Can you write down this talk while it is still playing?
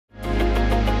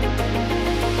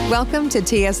Welcome to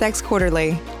TSX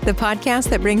Quarterly, the podcast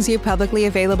that brings you publicly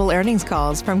available earnings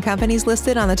calls from companies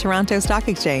listed on the Toronto Stock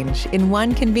Exchange in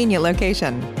one convenient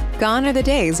location. Gone are the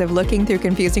days of looking through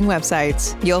confusing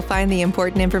websites. You'll find the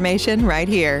important information right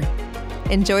here.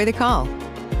 Enjoy the call.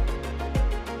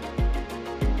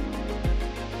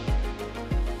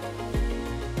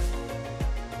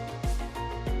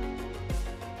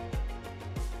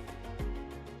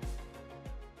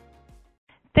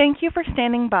 Thank you for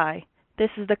standing by. This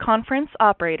is the conference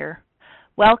operator.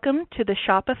 Welcome to the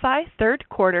Shopify third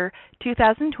quarter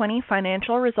 2020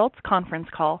 financial results conference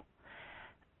call.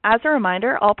 As a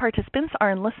reminder, all participants are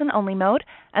in listen-only mode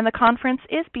and the conference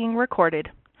is being recorded.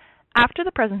 After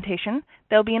the presentation,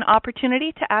 there will be an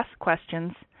opportunity to ask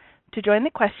questions. To join the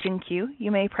question queue,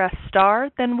 you may press star,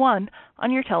 then 1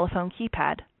 on your telephone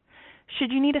keypad.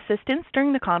 Should you need assistance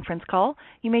during the conference call,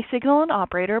 you may signal an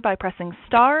operator by pressing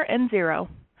star and 0.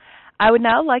 I would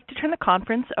now like to turn the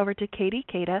conference over to Katie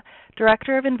Keita,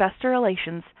 Director of Investor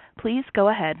Relations. Please go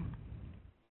ahead.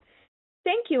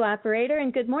 Thank you, operator,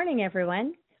 and good morning,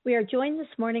 everyone. We are joined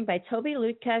this morning by Toby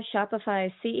Lütke,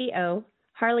 Shopify's CEO,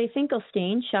 Harley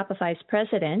Finkelstein, Shopify's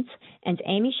President, and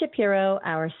Amy Shapiro,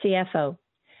 our CFO.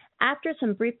 After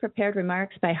some brief prepared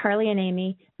remarks by Harley and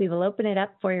Amy, we will open it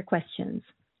up for your questions.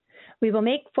 We will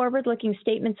make forward-looking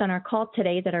statements on our call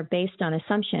today that are based on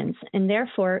assumptions and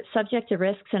therefore subject to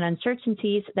risks and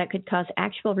uncertainties that could cause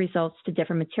actual results to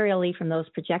differ materially from those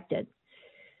projected.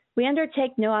 We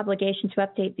undertake no obligation to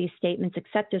update these statements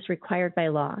except as required by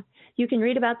law. You can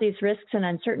read about these risks and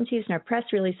uncertainties in our press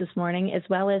release this morning, as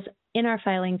well as in our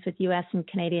filings with U.S. and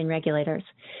Canadian regulators.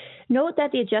 Note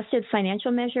that the adjusted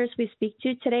financial measures we speak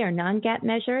to today are non-GAAP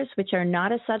measures, which are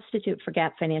not a substitute for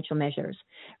GAAP financial measures.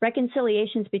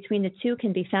 Reconciliations between the two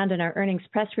can be found in our earnings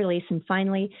press release. And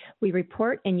finally, we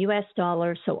report in U.S.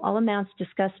 dollars, so all amounts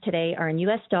discussed today are in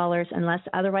U.S. dollars unless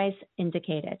otherwise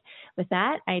indicated. With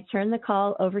that, I turn the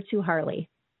call over to Harley.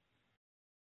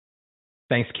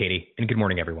 Thanks, Katie, and good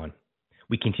morning, everyone.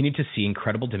 We continue to see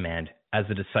incredible demand as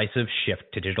the decisive shift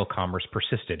to digital commerce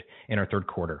persisted in our third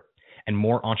quarter, and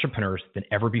more entrepreneurs than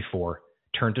ever before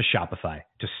turned to Shopify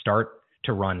to start,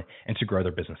 to run, and to grow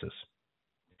their businesses.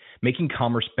 Making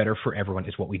commerce better for everyone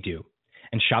is what we do,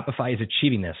 and Shopify is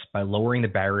achieving this by lowering the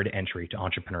barrier to entry to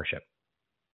entrepreneurship.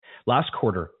 Last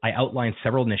quarter, I outlined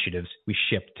several initiatives we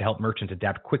shipped to help merchants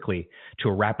adapt quickly to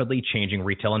a rapidly changing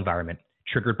retail environment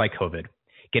triggered by COVID,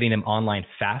 getting them online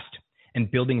fast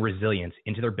and building resilience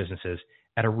into their businesses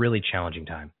at a really challenging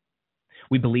time.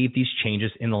 We believe these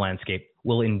changes in the landscape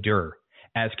will endure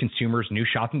as consumers' new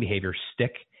shopping behaviors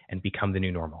stick and become the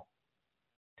new normal.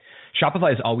 Shopify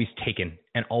has always taken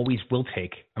and always will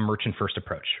take a merchant-first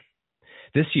approach.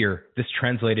 This year, this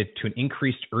translated to an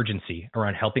increased urgency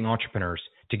around helping entrepreneurs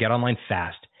to get online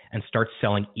fast and start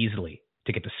selling easily,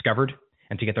 to get discovered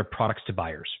and to get their products to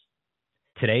buyers.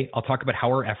 Today, I'll talk about how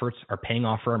our efforts are paying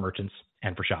off for our merchants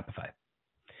and for Shopify.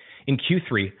 In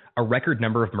Q3, a record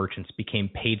number of merchants became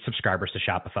paid subscribers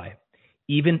to Shopify,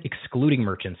 even excluding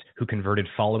merchants who converted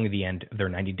following the end of their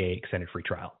 90-day extended free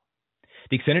trial.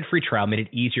 The extended free trial made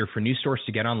it easier for new stores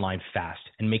to get online fast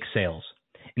and make sales,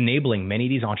 enabling many of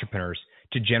these entrepreneurs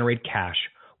to generate cash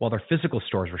while their physical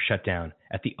stores were shut down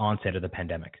at the onset of the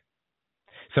pandemic.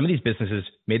 Some of these businesses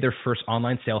made their first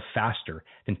online sale faster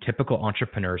than typical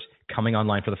entrepreneurs coming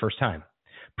online for the first time,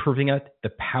 proving out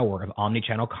the power of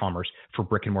omnichannel commerce for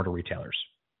brick-and-mortar retailers.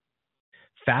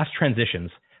 Fast transitions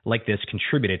like this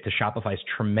contributed to Shopify's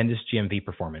tremendous GMV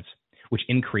performance, which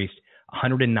increased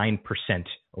 109%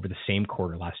 over the same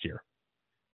quarter last year.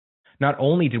 Not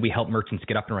only did we help merchants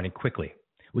get up and running quickly,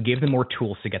 we gave them more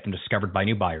tools to get them discovered by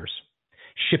new buyers,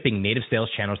 shipping native sales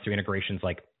channels through integrations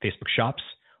like Facebook Shops,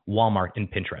 Walmart, and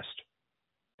Pinterest.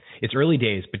 It's early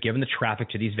days, but given the traffic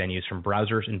to these venues from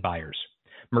browsers and buyers,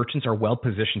 merchants are well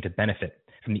positioned to benefit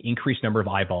from the increased number of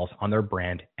eyeballs on their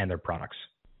brand and their products.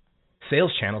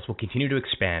 Sales channels will continue to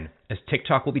expand as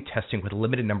TikTok will be testing with a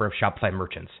limited number of Shopify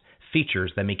merchants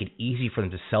features that make it easy for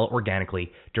them to sell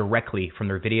organically directly from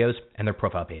their videos and their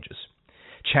profile pages.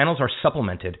 Channels are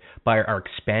supplemented by our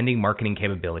expanding marketing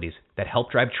capabilities that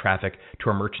help drive traffic to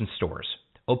our merchant stores,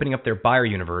 opening up their buyer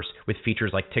universe with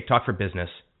features like TikTok for Business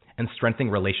and strengthening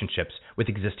relationships with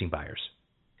existing buyers.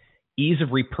 Ease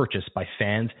of repurchase by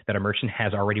fans that a merchant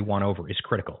has already won over is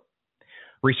critical.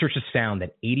 Research has found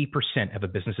that 80% of a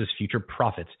business's future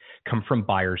profits come from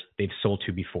buyers they've sold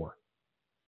to before.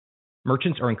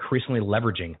 Merchants are increasingly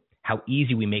leveraging how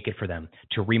easy we make it for them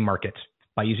to remarket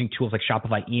by using tools like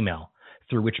Shopify Email,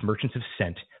 through which merchants have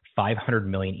sent 500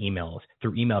 million emails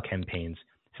through email campaigns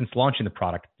since launching the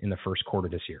product in the first quarter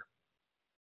this year.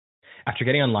 After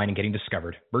getting online and getting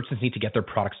discovered, merchants need to get their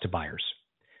products to buyers.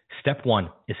 Step 1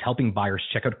 is helping buyers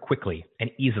check out quickly and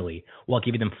easily while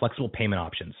giving them flexible payment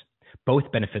options,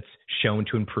 both benefits shown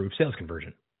to improve sales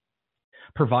conversion.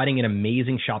 Providing an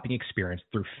amazing shopping experience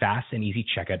through fast and easy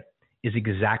checkout is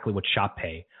exactly what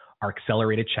ShopPay, our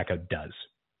accelerated checkout, does.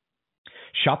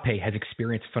 ShopPay has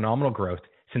experienced phenomenal growth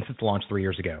since its launch 3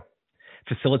 years ago,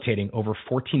 facilitating over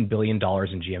 $14 billion in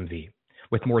GMV,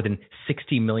 with more than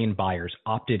 60 million buyers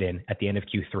opted in at the end of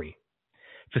Q3,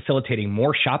 facilitating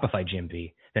more Shopify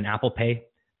GMV than Apple Pay,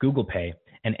 Google Pay,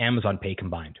 and Amazon Pay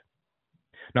combined.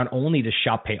 Not only does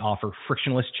ShopPay offer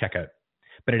frictionless checkout,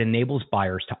 but it enables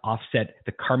buyers to offset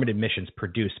the carbon emissions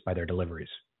produced by their deliveries.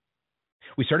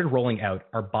 We started rolling out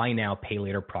our Buy Now, Pay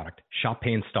Later product,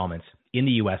 ShopPay Installments, in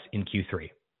the US in Q3.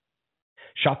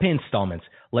 ShopPay Installments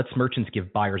lets merchants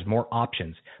give buyers more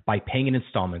options by paying in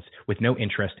installments with no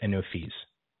interest and no fees.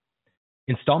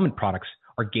 Installment products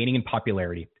are gaining in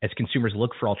popularity as consumers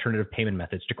look for alternative payment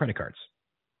methods to credit cards.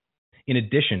 In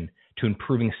addition to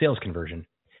improving sales conversion,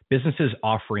 businesses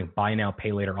offering Buy Now,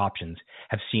 Pay Later options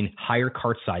have seen higher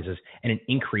cart sizes and an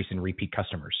increase in repeat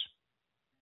customers.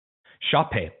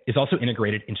 ShopPay is also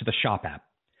integrated into the Shop app,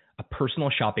 a personal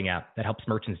shopping app that helps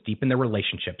merchants deepen their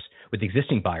relationships with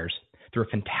existing buyers through a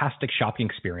fantastic shopping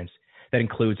experience that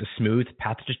includes a smooth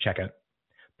path to checkout,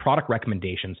 product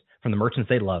recommendations from the merchants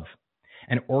they love,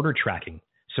 and order tracking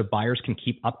so buyers can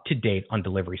keep up to date on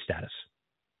delivery status.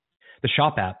 The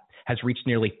Shop app has reached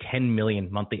nearly 10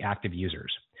 million monthly active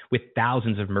users, with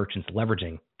thousands of merchants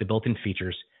leveraging the built-in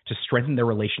features to strengthen their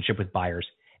relationship with buyers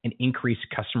and increase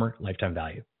customer lifetime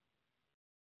value.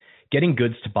 Getting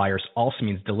goods to buyers also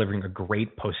means delivering a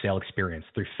great post-sale experience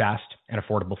through fast and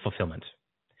affordable fulfillment.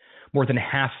 More than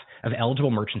half of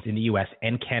eligible merchants in the US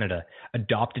and Canada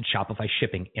adopted Shopify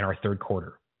shipping in our third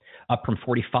quarter, up from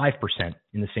 45%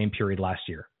 in the same period last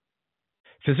year.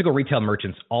 Physical retail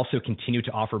merchants also continue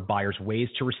to offer buyers ways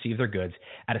to receive their goods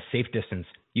at a safe distance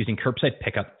using curbside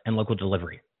pickup and local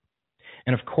delivery.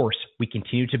 And of course, we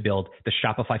continue to build the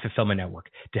Shopify Fulfillment Network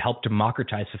to help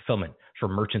democratize fulfillment for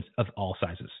merchants of all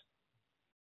sizes.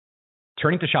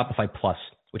 Turning to Shopify Plus,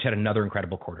 which had another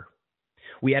incredible quarter.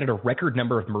 We added a record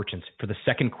number of merchants for the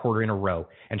second quarter in a row,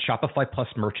 and Shopify Plus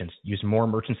merchants use more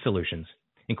merchant solutions,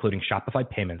 including Shopify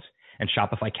Payments and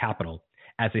Shopify Capital,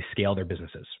 as they scale their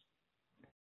businesses.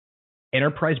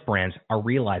 Enterprise brands are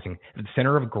realizing that the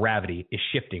center of gravity is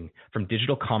shifting from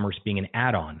digital commerce being an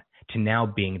add-on to now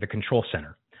being the control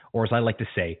center, or as I like to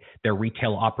say, their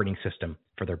retail operating system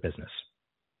for their business.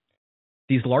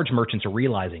 These large merchants are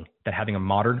realizing that having a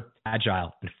modern,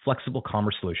 agile, and flexible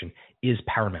commerce solution is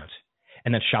paramount,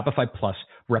 and that Shopify Plus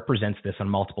represents this on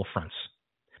multiple fronts,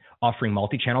 offering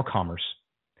multi-channel commerce,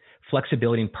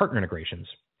 flexibility in partner integrations,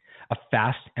 a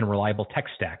fast and reliable tech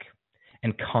stack,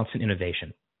 and constant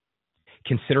innovation.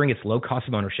 Considering its low cost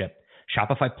of ownership,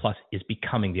 Shopify Plus is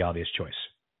becoming the obvious choice.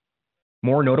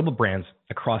 More notable brands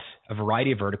across a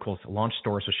variety of verticals launched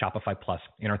stores with Shopify Plus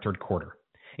in our third quarter,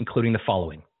 including the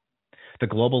following: the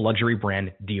global luxury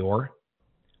brand Dior,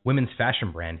 women's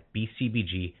fashion brand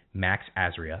BCBG Max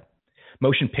Azria,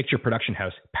 motion picture production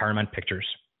house Paramount Pictures,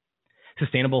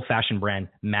 sustainable fashion brand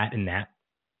Matt & Nat,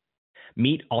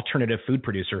 meat alternative food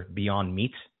producer Beyond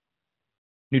Meat,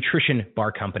 nutrition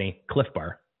bar company Cliff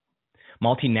Bar,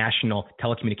 multinational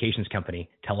telecommunications company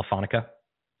Telefonica,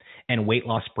 and weight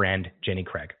loss brand Jenny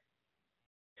Craig.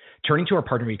 Turning to our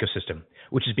partner ecosystem,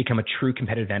 which has become a true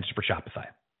competitive advantage for Shopify.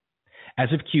 As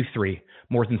of Q3,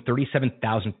 more than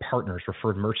 37,000 partners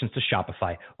referred merchants to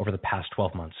Shopify over the past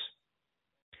 12 months.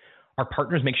 Our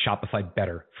partners make Shopify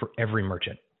better for every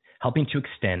merchant, helping to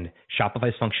extend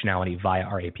Shopify's functionality via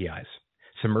our APIs,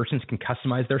 so merchants can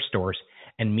customize their stores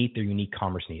and meet their unique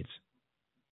commerce needs.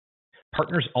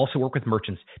 Partners also work with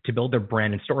merchants to build their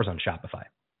brand and stores on Shopify.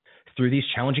 Through these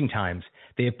challenging times,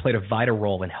 they have played a vital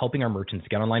role in helping our merchants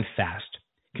get online fast,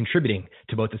 contributing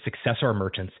to both the success of our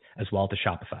merchants as well as to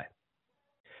Shopify.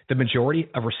 The majority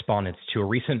of respondents to a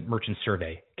recent merchant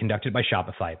survey conducted by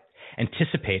Shopify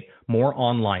anticipate more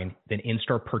online than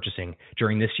in-store purchasing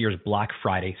during this year's Black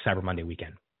Friday Cyber Monday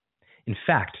weekend. In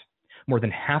fact, more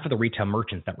than half of the retail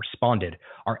merchants that responded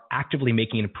are actively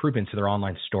making improvements to their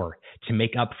online store to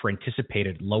make up for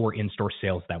anticipated lower in-store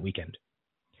sales that weekend.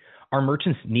 Our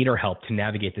merchants need our help to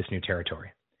navigate this new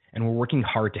territory, and we're working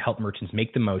hard to help merchants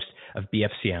make the most of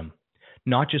BFCM,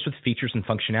 not just with features and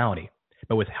functionality,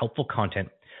 but with helpful content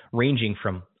ranging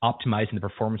from optimizing the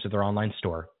performance of their online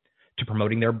store to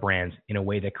promoting their brands in a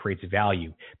way that creates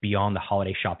value beyond the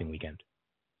holiday shopping weekend.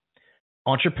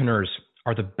 Entrepreneurs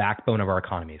are the backbone of our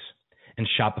economies, and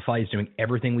Shopify is doing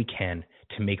everything we can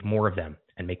to make more of them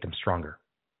and make them stronger.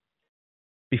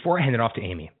 Before I hand it off to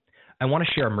Amy, I want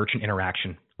to share a merchant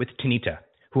interaction with Tanita,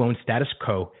 who owns Status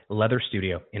Co. Leather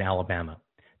Studio in Alabama,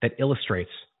 that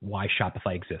illustrates why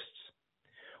Shopify exists.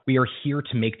 We are here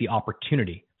to make the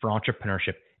opportunity for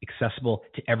entrepreneurship accessible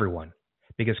to everyone,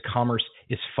 because commerce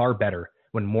is far better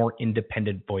when more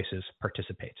independent voices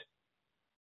participate.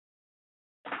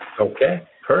 Okay,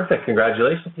 perfect.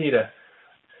 Congratulations, Nita.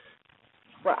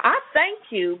 Well, I thank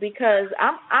you because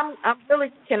I'm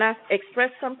really. Can I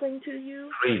express something to you?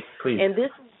 Please. And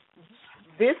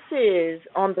this is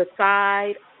on the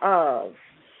side of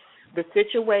the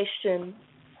situation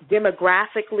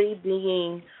demographically,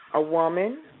 being a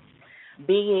woman,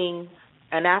 being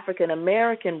an African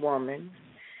American woman,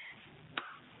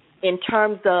 in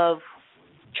terms of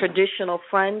traditional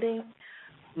funding.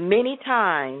 Many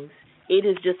times it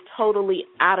is just totally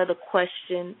out of the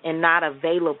question and not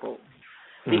available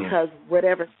because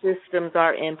whatever systems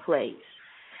are in place.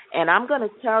 And I'm going to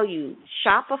tell you,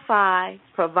 Shopify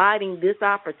providing this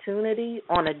opportunity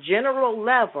on a general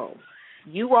level,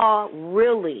 you all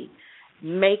really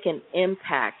make an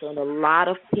impact on a lot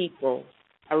of people,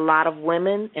 a lot of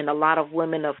women and a lot of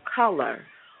women of color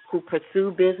who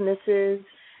pursue businesses,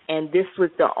 and this was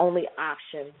the only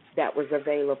option that was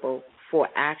available for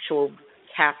actual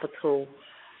capital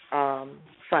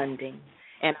funding.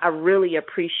 And I really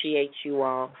appreciate you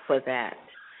all for that.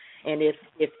 And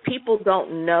if people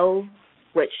don't know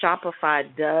what Shopify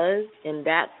does in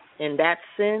that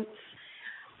sense,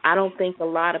 I don't think a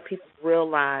lot of people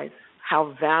realize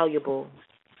how valuable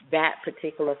that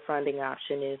particular funding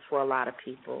option is for a lot of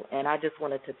people. And I just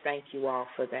wanted to thank you all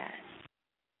for that.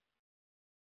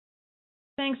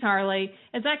 Thanks, Harley.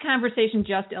 As that conversation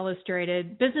just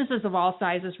illustrated, businesses of all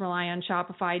sizes rely on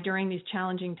Shopify during these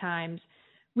challenging times.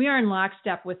 We are in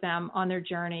lockstep with them on their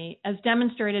journey, as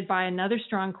demonstrated by another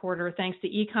strong quarter thanks to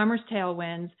e-commerce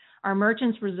tailwinds, our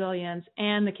merchants' resilience,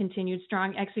 and the continued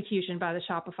strong execution by the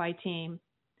Shopify team.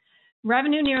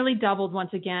 Revenue nearly doubled once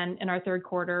again in our third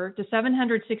quarter to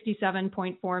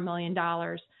 $767.4 million,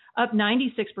 up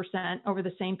 96% over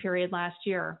the same period last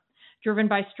year, driven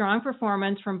by strong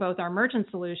performance from both our Merchant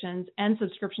Solutions and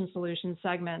Subscription Solutions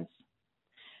segments.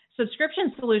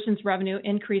 Subscription Solutions revenue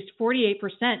increased 48%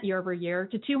 year over year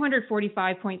to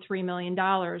 $245.3 million,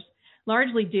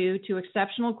 largely due to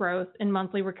exceptional growth in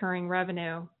monthly recurring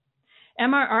revenue.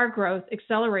 MRR growth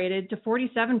accelerated to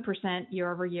 47%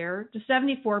 year over year to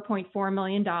 $74.4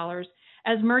 million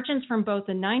as merchants from both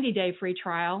the 90-day free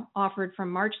trial offered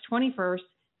from March 21st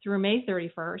through May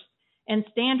 31st and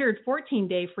standard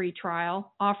 14-day free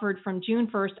trial offered from June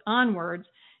 1st onwards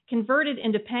converted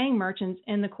into paying merchants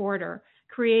in the quarter,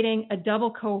 creating a double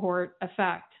cohort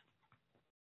effect.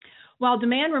 While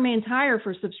demand remains higher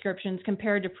for subscriptions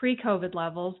compared to pre-COVID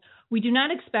levels, we do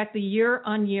not expect the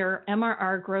year-on-year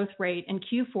MRR growth rate in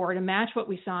Q4 to match what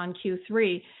we saw in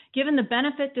Q3, given the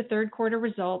benefit to third quarter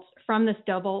results from this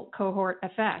double cohort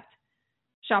effect.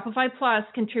 Shopify Plus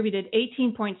contributed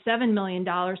 $18.7 million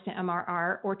to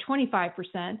MRR, or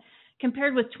 25%,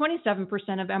 compared with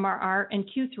 27% of MRR in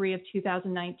Q3 of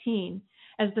 2019,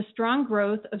 as the strong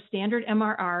growth of standard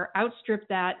MRR outstripped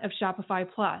that of Shopify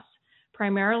Plus,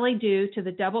 primarily due to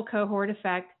the double cohort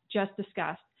effect just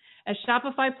discussed, as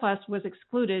Shopify Plus was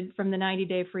excluded from the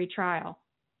 90-day free trial.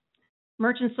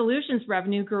 Merchant Solutions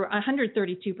revenue grew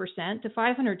 132% to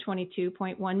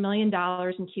 $522.1 million in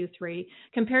Q3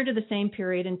 compared to the same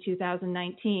period in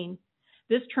 2019.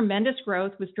 This tremendous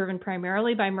growth was driven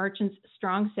primarily by merchants'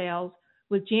 strong sales,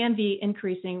 with GMV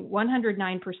increasing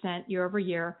 109% year over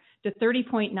year to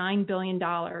 $30.9 billion,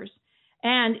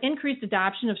 and increased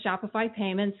adoption of Shopify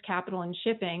Payments, Capital, and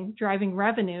Shipping, driving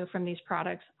revenue from these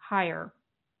products higher.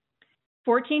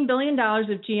 $14 billion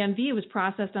of GMV was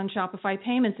processed on Shopify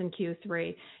Payments in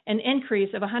Q3, an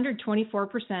increase of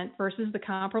 124% versus the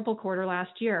comparable quarter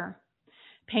last year.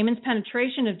 Payments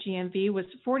penetration of GMV was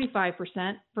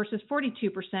 45% versus 42%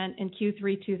 in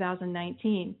Q3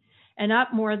 2019, and up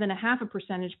more than a half a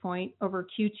percentage point over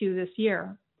Q2 this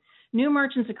year. New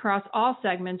merchants across all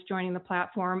segments joining the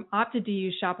platform opted to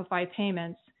use Shopify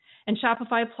Payments, and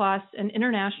Shopify Plus and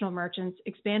international merchants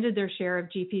expanded their share of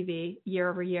GPV year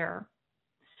over year.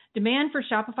 Demand for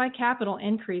Shopify Capital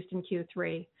increased in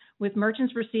Q3, with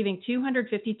merchants receiving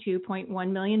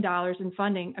 $252.1 million in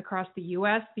funding across the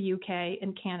US, the UK,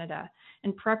 and Canada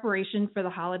in preparation for the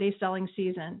holiday selling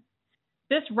season.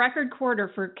 This record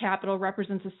quarter for Capital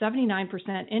represents a 79%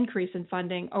 increase in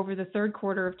funding over the third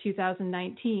quarter of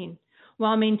 2019,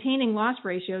 while maintaining loss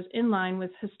ratios in line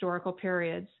with historical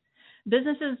periods.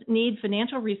 Businesses need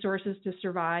financial resources to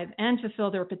survive and fulfill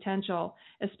their potential,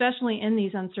 especially in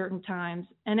these uncertain times.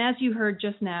 And as you heard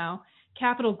just now,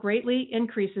 Capital greatly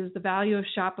increases the value of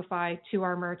Shopify to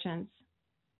our merchants.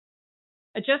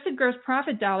 Adjusted gross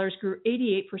profit dollars grew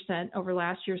 88% over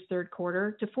last year's third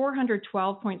quarter to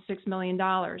 $412.6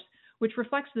 million, which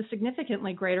reflects the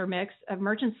significantly greater mix of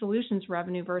merchant solutions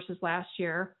revenue versus last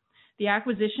year, the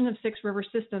acquisition of 6 River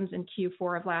Systems in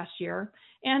Q4 of last year,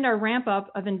 and our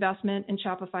ramp-up of investment in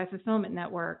Shopify Fulfillment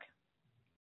Network.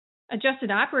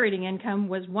 Adjusted operating income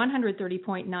was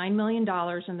 $130.9 million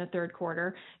in the third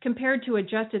quarter, compared to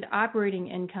adjusted operating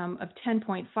income of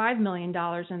 $10.5 million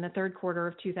in the third quarter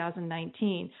of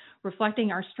 2019,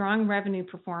 reflecting our strong revenue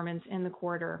performance in the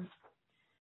quarter.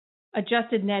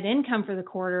 Adjusted net income for the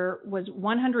quarter was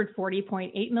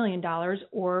 $140.8 million,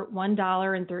 or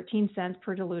 $1.13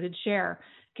 per diluted share,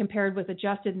 compared with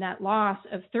adjusted net loss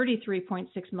of $33.6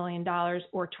 million,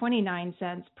 or 29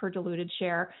 cents per diluted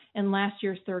share in last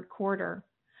year's third quarter.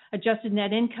 Adjusted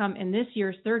net income in this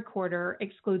year's third quarter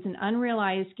excludes an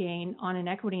unrealized gain on an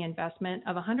equity investment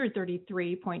of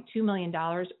 $133.2 million,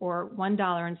 or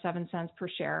 $1.07 per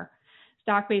share,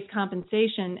 stock-based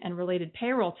compensation and related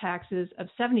payroll taxes of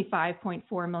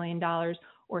 $75.4 million,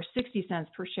 or 60 cents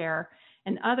per share,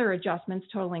 and other adjustments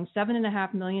totaling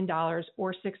 $7.5 million,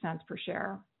 or 6 cents per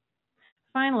share.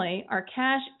 Finally, our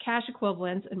cash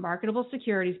equivalents, and marketable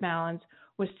securities balance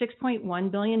was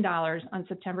 $6.1 billion on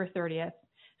September 30th,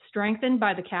 strengthened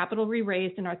by the capital we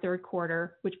raised in our third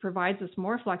quarter, which provides us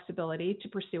more flexibility to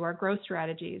pursue our growth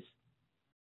strategies.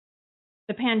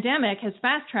 The pandemic has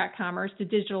fast-tracked commerce to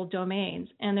digital domains,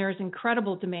 and there is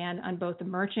incredible demand on both the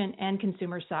merchant and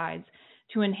consumer sides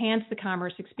to enhance the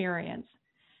commerce experience.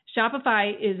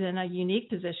 Shopify is in a unique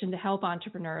position to help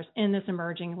entrepreneurs in this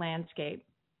emerging landscape.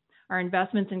 Our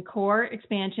investments in core,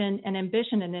 expansion, and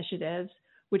ambition initiatives,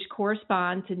 which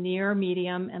correspond to near,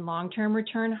 medium, and long-term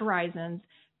return horizons,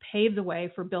 pave the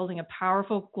way for building a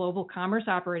powerful global commerce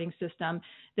operating system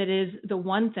that is the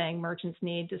one thing merchants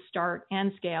need to start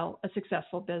and scale a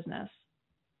successful business.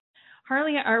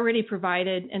 Harley already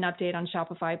provided an update on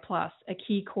Shopify Plus, a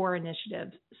key core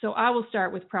initiative, so I will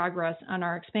start with progress on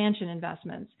our expansion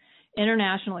investments,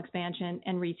 international expansion,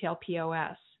 and retail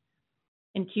POS.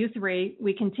 In Q3,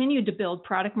 we continued to build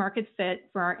product market fit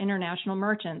for our international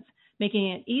merchants,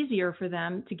 making it easier for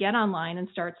them to get online and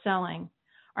start selling.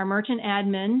 Our merchant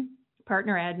admin,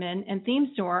 partner admin, and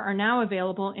theme store are now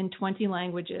available in 20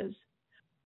 languages.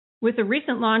 With the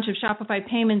recent launch of Shopify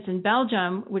Payments in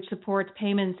Belgium, which supports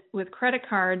payments with credit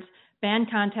cards, banned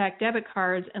contact debit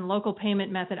cards, and local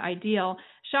payment method Ideal,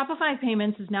 Shopify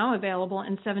Payments is now available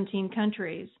in 17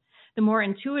 countries. The more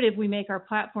intuitive we make our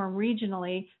platform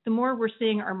regionally, the more we're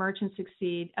seeing our merchants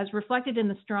succeed, as reflected in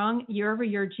the strong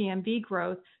year-over-year GMV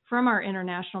growth from our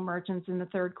international merchants in the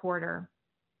third quarter.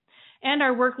 And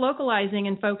our work localizing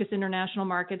and focus international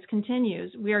markets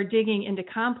continues. We are digging into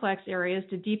complex areas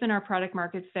to deepen our product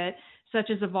market fit, such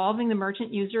as evolving the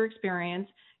merchant user experience,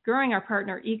 growing our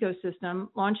partner ecosystem,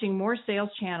 launching more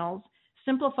sales channels,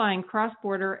 simplifying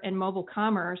cross-border and mobile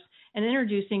commerce, and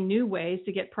introducing new ways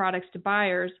to get products to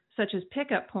buyers, such as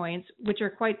pickup points, which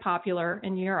are quite popular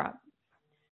in Europe.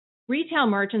 Retail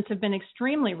merchants have been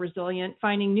extremely resilient,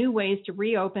 finding new ways to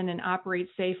reopen and operate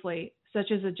safely, such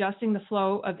as adjusting the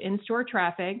flow of in-store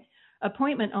traffic,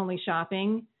 appointment-only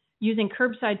shopping, using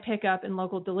curbside pickup and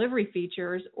local delivery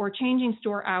features, or changing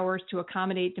store hours to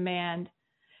accommodate demand.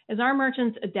 As our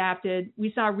merchants adapted,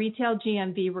 we saw retail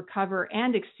GMV recover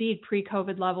and exceed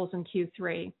pre-COVID levels in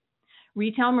Q3.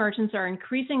 Retail merchants are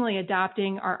increasingly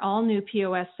adopting our all-new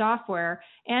POS software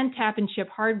and tap-and-ship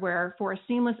hardware for a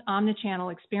seamless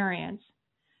omnichannel experience.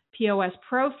 POS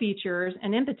Pro features,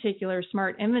 and in particular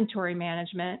smart inventory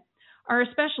management, are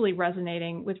especially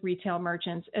resonating with retail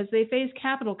merchants as they face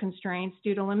capital constraints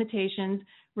due to limitations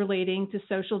relating to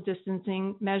social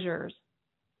distancing measures.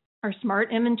 Our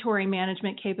smart inventory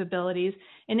management capabilities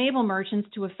enable merchants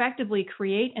to effectively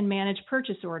create and manage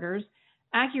purchase orders,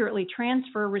 accurately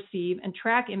transfer, receive, and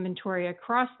track inventory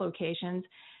across locations,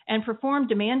 and perform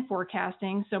demand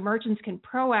forecasting so merchants can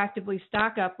proactively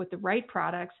stock up with the right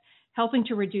products, helping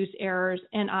to reduce errors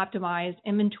and optimize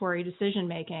inventory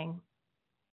decision-making.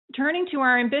 Turning to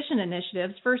our ambition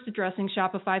initiatives, first addressing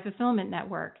Shopify Fulfillment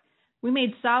Network. We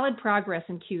made solid progress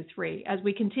in Q3 as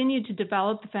we continued to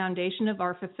develop the foundation of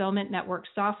our Fulfillment Network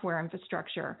software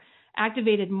infrastructure,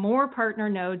 activated more partner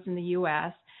nodes in the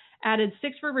U.S., added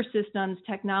 6 River Systems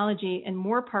technology and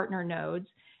more partner nodes,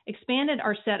 expanded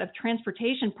our set of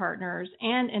transportation partners,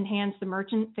 and enhanced the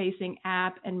merchant-facing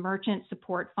app and merchant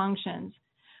support functions.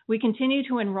 We continue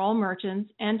to enroll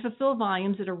merchants and fulfill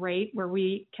volumes at a rate where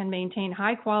we can maintain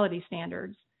high-quality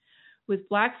standards. With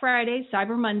Black Friday,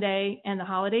 Cyber Monday, and the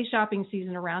holiday shopping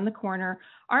season around the corner,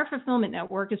 our fulfillment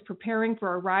network is preparing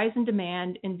for a rise in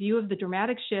demand in view of the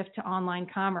dramatic shift to online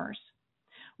commerce.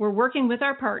 We're working with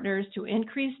our partners to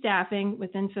increase staffing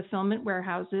within fulfillment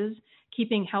warehouses,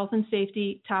 keeping health and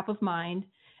safety top of mind,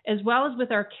 as well as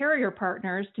with our carrier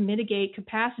partners to mitigate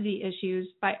capacity issues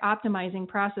by optimizing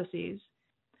processes.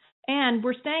 And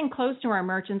we're staying close to our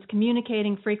merchants,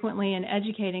 communicating frequently and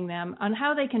educating them on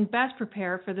how they can best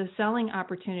prepare for the selling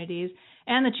opportunities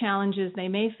and the challenges they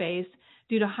may face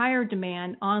due to higher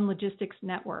demand on logistics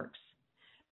networks.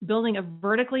 Building a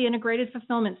vertically integrated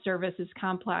fulfillment service is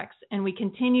complex, and we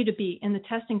continue to be in the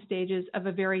testing stages of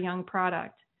a very young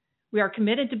product. We are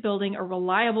committed to building a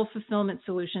reliable fulfillment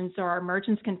solution so our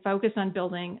merchants can focus on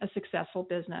building a successful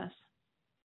business.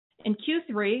 In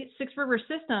Q3, Six River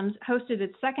Systems hosted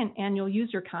its second annual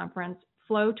user conference,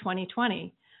 Flow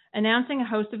 2020, announcing a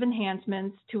host of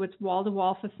enhancements to its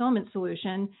wall-to-wall fulfillment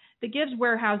solution that gives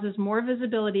warehouses more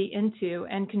visibility into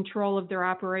and control of their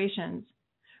operations.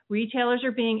 Retailers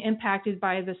are being impacted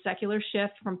by the secular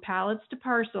shift from pallets to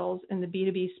parcels in the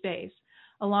B2B space,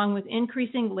 along with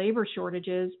increasing labor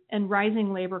shortages and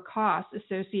rising labor costs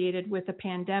associated with the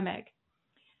pandemic.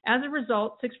 As a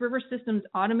result, Six River Systems'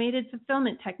 automated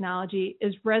fulfillment technology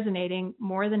is resonating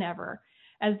more than ever,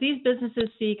 as these businesses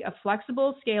seek a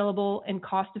flexible, scalable, and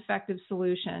cost-effective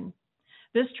solution.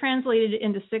 This translated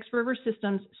into Six River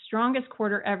Systems' strongest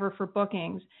quarter ever for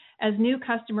bookings, as new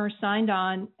customers signed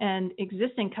on and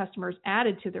existing customers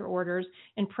added to their orders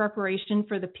in preparation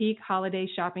for the peak holiday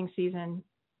shopping season.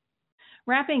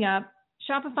 Wrapping up,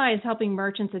 Shopify is helping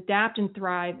merchants adapt and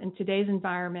thrive in today's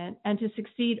environment and to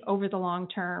succeed over the long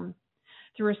term.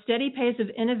 Through a steady pace of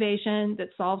innovation that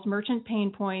solves merchant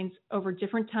pain points over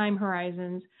different time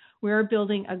horizons, we are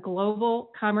building a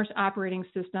global commerce operating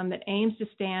system that aims to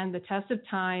stand the test of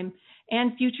time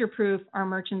and future-proof our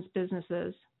merchants'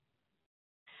 businesses.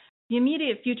 The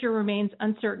immediate future remains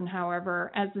uncertain,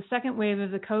 however, as the second wave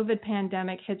of the COVID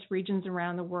pandemic hits regions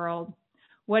around the world.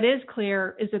 What is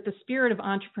clear is that the spirit of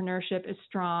entrepreneurship is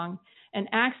strong, and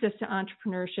access to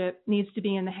entrepreneurship needs to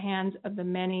be in the hands of the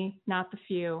many, not the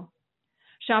few.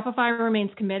 Shopify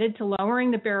remains committed to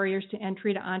lowering the barriers to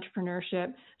entry to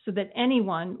entrepreneurship so that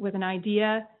anyone with an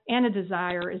idea and a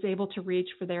desire is able to reach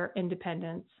for their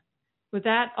independence. With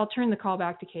that, I'll turn the call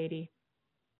back to Katie.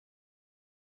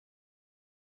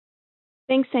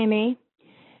 Thanks, Amy.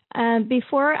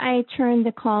 Before I turn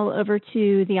the call over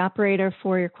to the operator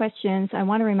for your questions, I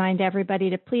want to remind everybody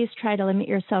to please try to limit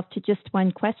yourself to just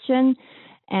one question,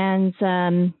 and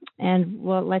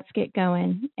well, let's get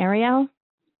going. Ariel?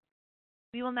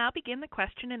 We will now begin the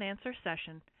question and answer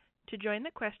session. To join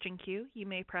the question queue, you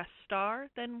may press star,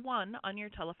 then 1 on your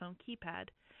telephone keypad.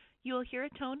 You will hear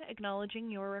a tone acknowledging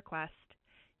your request.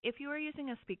 If you are using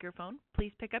a speakerphone,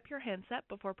 please pick up your handset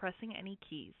before pressing any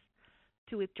keys.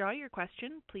 To withdraw your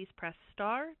question, please press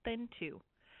star, then 2.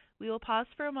 We will pause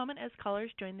for a moment as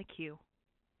callers join the queue.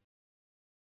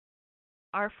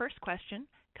 Our first question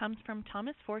comes from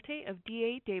Thomas Forte of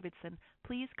D.A. Davidson.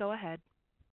 Please go ahead.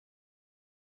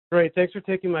 Great. Thanks for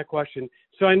taking my question.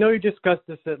 So I know you discussed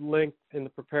this at length in the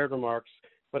prepared remarks,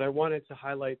 but I wanted to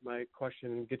highlight my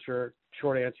question and get your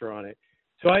short answer on it.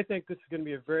 So I think this is going to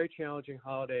be a very challenging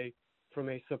holiday from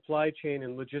a supply chain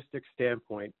and logistics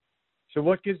standpoint. So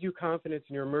what gives you confidence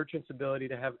in your merchants' ability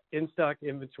to have in-stock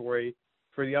inventory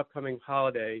for the upcoming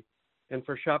holiday and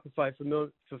for Shopify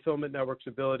Fulfillment Network's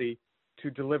ability to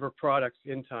deliver products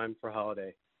in time for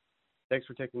holiday? Thanks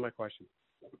for taking my question.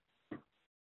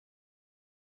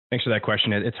 Thanks for that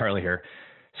question. It's Harley here.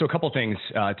 So a couple of things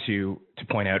to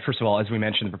point out. First of all, as we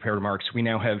mentioned in the prepared remarks, we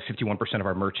now have 51% of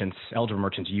our merchants, eligible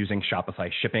merchants, using Shopify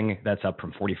Shipping. That's up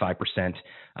from 45%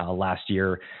 last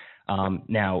year.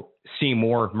 Now, seeing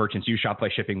more merchants use Shopify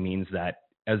Shipping means that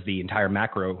as the entire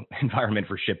macro environment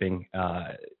for shipping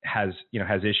has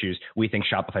issues, we think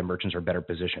Shopify merchants are better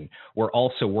positioned. We're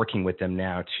also working with them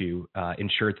now to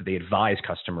ensure that they advise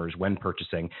customers when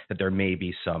purchasing that there may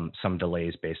be some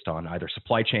delays based on either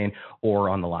supply chain or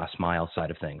on the last mile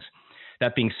side of things.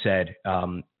 That being said,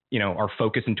 our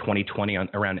focus in 2020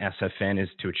 around SFN is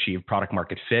to achieve product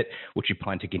market fit, which we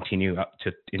plan to continue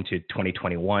into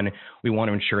 2021. We want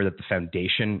to ensure that the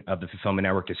foundation of the fulfillment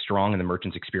network is strong and the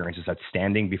merchant's experience is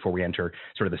outstanding before we enter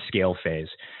sort of the scale phase.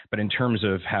 But in terms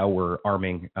of how we're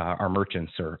arming our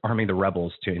merchants or arming the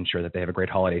rebels to ensure that they have a great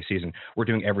holiday season, we're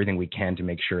doing everything we can to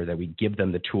make sure that we give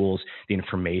them the tools, the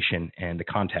information, and the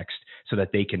context so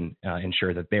that they can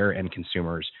ensure that their end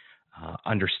consumers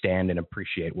understand and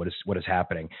appreciate what is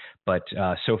happening. But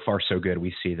so far, so good.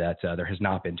 We see that there has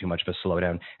not been too much of a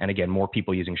slowdown. And again, more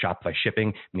people using Shopify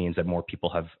Shipping means that more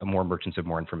merchants have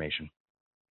more information.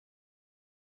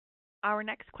 Our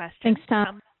next question. Thanks,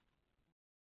 Tom.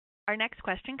 Our next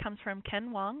question comes from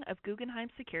Ken Wong of Guggenheim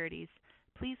Securities.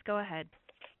 Please go ahead.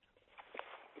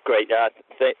 Great.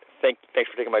 Thanks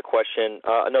for taking my question.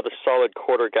 Another solid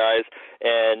quarter, guys.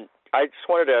 And I just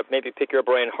wanted to maybe pick your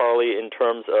brain, Harley, in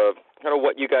terms of kind of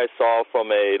what you guys saw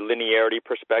from a linearity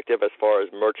perspective as far as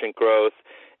merchant growth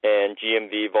and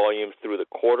GMV volumes through the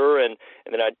quarter. And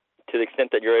then to the extent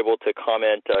that you're able to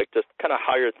comment, just kind of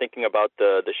how you're thinking about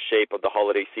the shape of the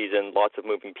holiday season. Lots of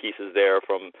moving pieces there,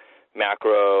 from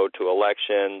macro to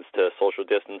elections to social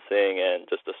distancing and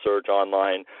just a surge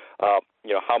online.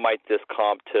 How might this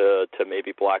comp to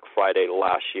maybe Black Friday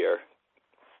last year?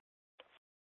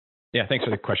 Yeah, thanks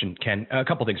for the question, Ken. A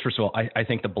couple things. First of all, I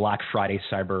think the Black Friday,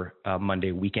 Cyber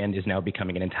Monday weekend is now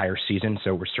becoming an entire season,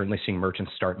 so we're certainly seeing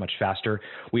merchants start much faster.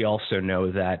 We also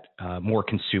know that more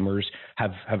consumers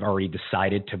have already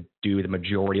decided to do the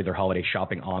majority of their holiday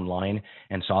shopping online,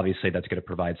 and so obviously that's going to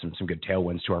provide some good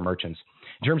tailwinds to our merchants.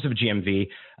 In terms of GMV,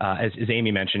 as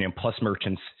Amy mentioned, Plus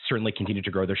merchants certainly continue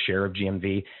to grow their share of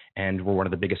GMV, and we're one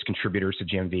of the biggest contributors to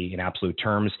GMV in absolute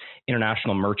terms.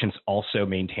 International merchants also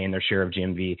maintain their share of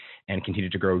GMV and continue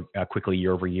to grow quickly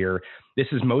year over year. This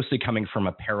is mostly coming from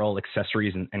apparel,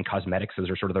 accessories, and cosmetics. Those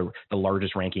are sort of the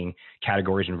largest ranking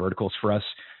categories and verticals for us.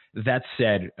 That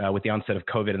said, with the onset of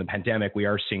COVID and the pandemic, we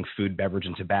are seeing food, beverage,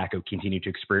 and tobacco continue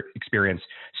to experience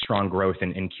strong growth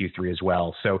in Q3 as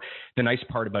well. So the nice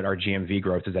part about our GMV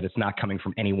growth is that it's not coming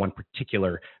from any one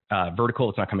particular vertical.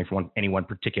 It's not coming from any one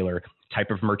particular type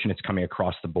of merchant. It's coming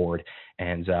across the board.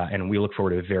 And we look forward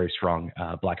to a very strong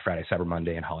Black Friday, Cyber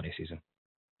Monday, and holiday season.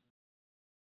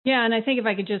 Yeah, and I think if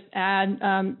I could just add,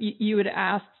 you had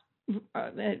asked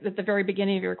at the very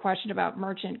beginning of your question about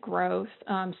merchant growth.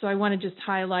 So I want to just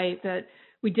highlight that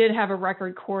we did have a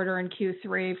record quarter in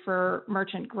Q3 for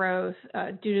merchant growth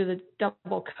due to the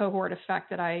double cohort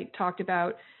effect that I talked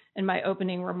about in my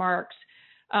opening remarks.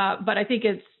 But I think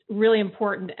it's really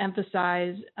important to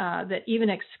emphasize that even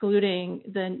excluding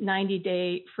the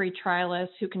 90-day free trialists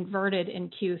who converted in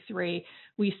Q3,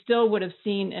 we still would have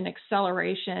seen an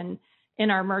acceleration in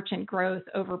our merchant growth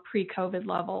over pre-COVID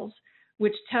levels,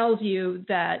 which tells you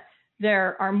that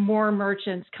there are more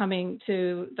merchants coming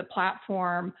to the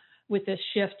platform with this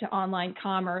shift to online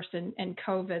commerce and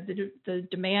COVID. The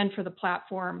demand for the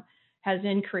platform has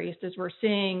increased as we're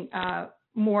seeing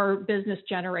more business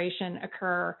generation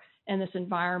occur in this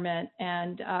environment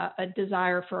and a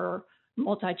desire for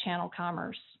multi-channel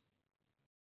commerce.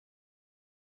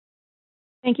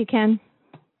 Thank you, Ken.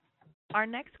 Our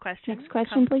next question. Next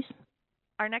question, please.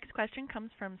 Our next question comes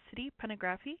from Siti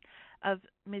Panigrahi of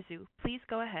Mizuho. Please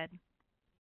go ahead.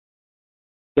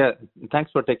 Yeah, thanks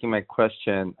for taking my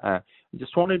question.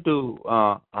 Just wanted to,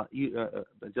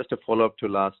 just a follow-up to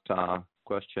last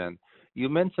question. You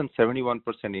mentioned 71%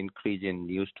 increase in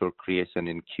new store creation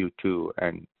in Q2,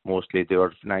 and mostly they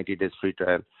were 90 days free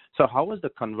trial. So how was the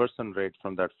conversion rate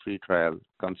from that free trial,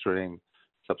 considering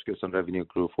subscription revenue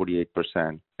grew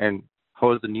 48%? And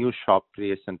how is the new shop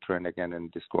creation trend again in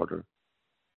this quarter?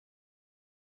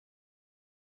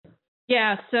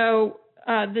 Yeah, so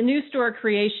the new store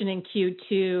creation in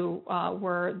Q2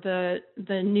 were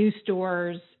the new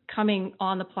stores coming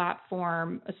on the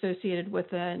platform associated with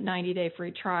a 90-day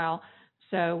free trial.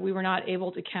 So we were not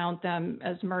able to count them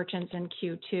as merchants in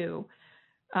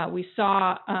Q2. We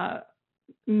saw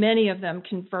many of them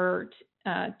convert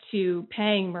to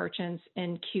paying merchants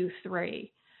in Q3.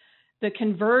 The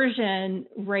conversion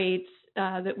rates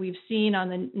that we've seen on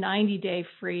the 90-day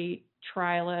free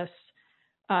trialists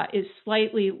is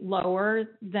slightly lower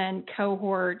than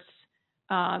cohorts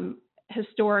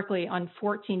historically on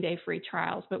 14-day free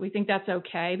trials, but we think that's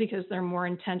okay because they're more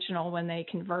intentional when they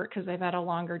convert because they've had a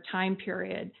longer time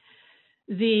period.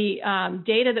 The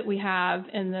data that we have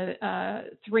in the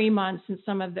 3 months and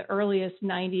some of the earliest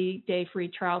 90-day free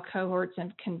trial cohorts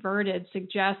have converted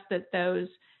suggests that those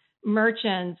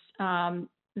merchants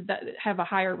that have a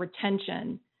higher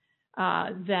retention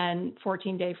than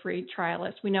 14-day free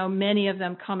trialists. We know many of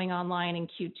them coming online in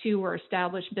Q2 were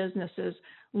established businesses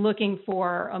looking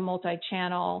for a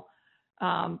multi-channel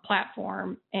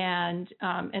platform, and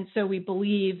so we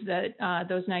believe that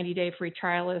those 90-day free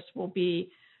trialists will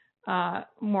be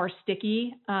more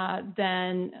sticky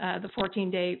than the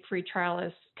 14-day free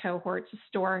trialist cohorts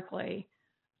historically.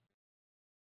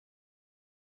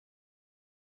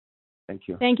 Thank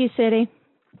you. Thank you, Siti.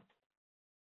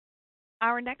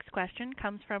 Our next question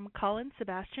comes from Colin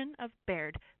Sebastian of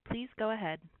Baird. Please go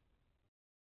ahead.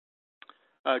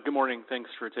 Good morning. Thanks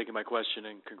for taking my question,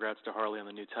 and congrats to Harley on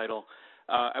the new title.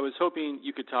 I was hoping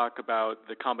you could talk about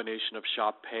the combination of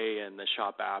Shop Pay and the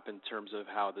Shop app in terms of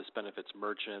how this benefits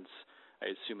merchants,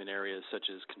 I assume in areas such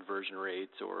as conversion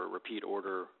rates or repeat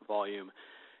order volume,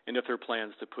 and if there are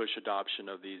plans to push adoption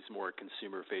of these more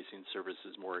consumer-facing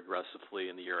services more aggressively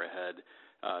in the year ahead,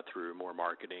 through more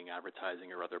marketing,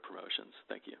 advertising, or other promotions?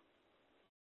 Thank you.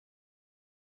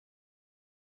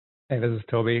 Hey, this is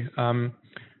Toby.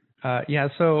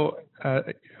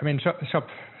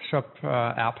 Shop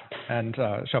app and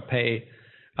Shop Pay,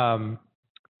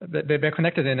 they're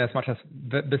connected in as much as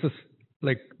this is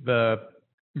like the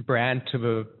brand to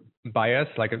the buyers.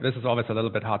 Like this is always a little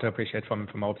bit hard to appreciate from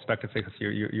our perspective because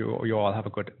you all have a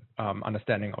good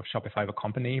understanding of Shopify, the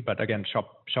company. But again,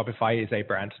 Shopify is a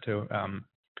brand to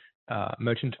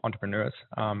merchant entrepreneurs,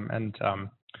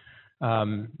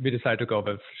 we decided to go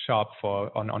with Shop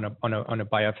on a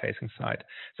buyer facing side.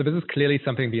 So this is clearly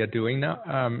something we are doing now,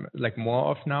 like more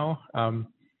of now.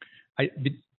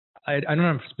 I don't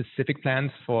have specific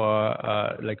plans for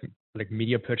like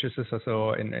media purchases or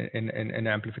so in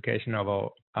amplification of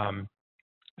our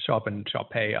Shop and Shop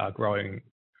Pay are growing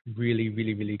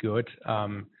really good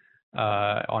on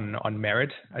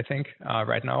merit, I think,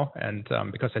 right now, and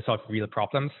because they solve real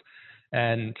problems.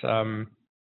 And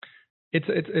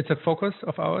it's a focus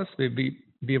of ours.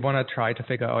 We want to try to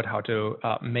figure out how to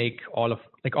make all of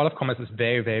commerce is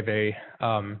very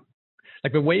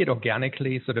like the way it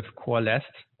organically sort of coalesced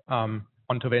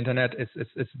onto the internet is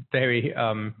very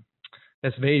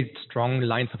there's very strong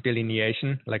lines of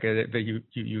delineation. Like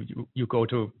you go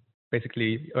to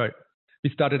basically we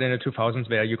started in the 2000s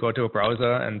where you go to a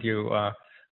browser and you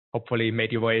hopefully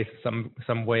made your way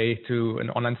some way to an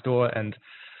online store, and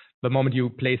the moment you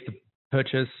place the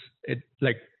purchase, it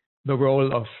like the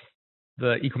role of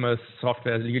the e-commerce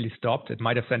software really stopped. It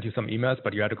might have sent you some emails,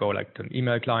 but you had to go like to an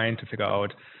email client to figure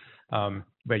out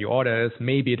where your order is.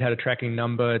 Maybe it had a tracking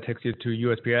number, it takes you to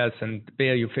USPS, and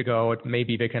there you figure out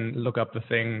maybe they can look up the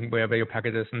thing where your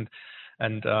packet is, and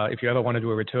if you ever want to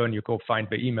do a return, you go find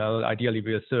the email, ideally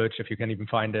via search if you can even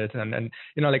find it, and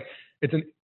you know, like it's a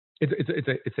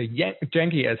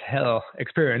janky as hell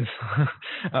experience.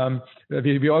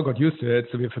 We all got used to it,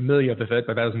 so we're familiar with it,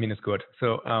 but that doesn't mean it's good.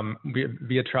 So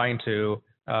we are trying to,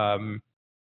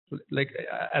 like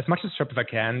as much as Shopify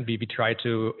can, we try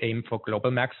to aim for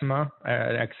global maxima,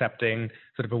 accepting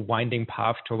sort of a winding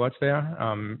path towards there,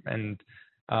 and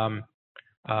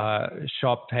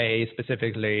Shop Pay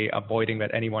specifically avoiding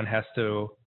that anyone has to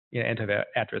enter their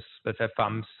address with their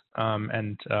thumbs,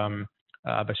 and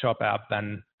the Shop app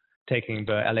then taking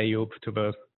the LAU to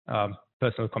the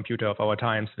personal computer of our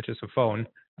times, which is the phone,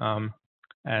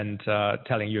 and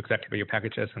telling you exactly where your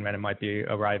package is and when it might be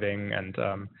arriving, and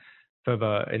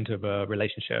further into the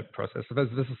relationship process. So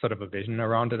this is sort of a vision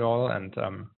around it all, and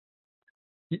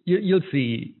you'll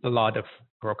see a lot of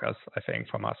progress, I think,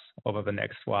 from us over the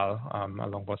next while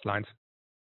along those lines.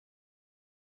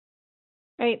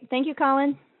 Great. Thank you,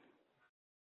 Colin.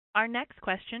 Our next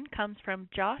question comes from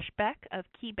Josh Beck of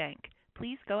KeyBanc.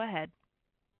 Please go ahead.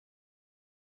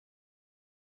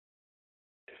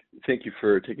 Thank you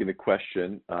for taking the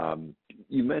question.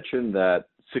 You mentioned that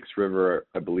 6 River,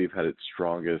 I believe, had its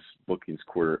strongest bookings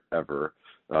quarter ever,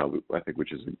 I think,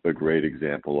 which is a great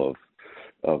example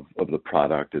of the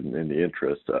product and the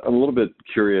interest. I'm a little bit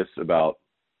curious about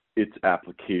its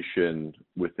application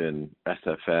within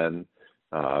SFN.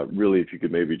 Really, if you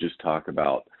could maybe just talk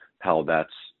about how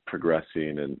that's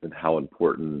progressing and how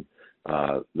important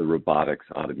the robotics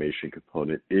automation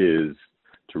component is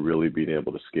to really being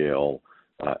able to scale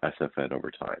SFN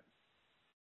over time.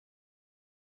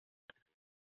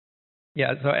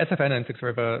 Yeah, so SFN and 6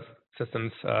 River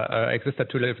Systems exist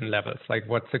at 2 different levels. Like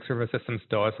what 6 River Systems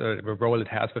does, the role it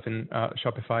has within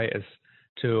Shopify is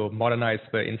to modernize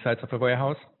the insides of a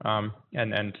warehouse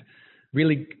and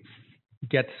really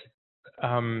get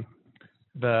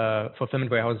the fulfillment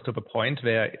warehouses to the point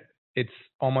where it's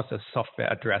almost a software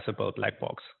addressable black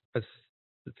box. It's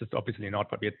obviously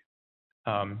not what we're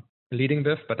leading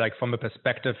with, but like from the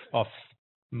perspective of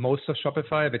most of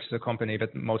Shopify, which is a company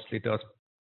that mostly does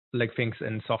like things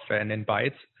in software and in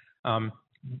bytes,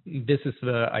 this is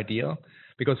the ideal,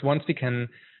 because once we can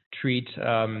treat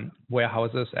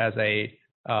warehouses as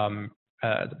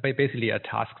basically a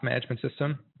task management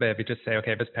system, where we just say,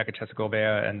 okay, this package has to go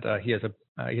there, and here's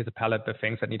a pallet of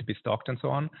things that need to be stocked and so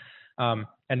on.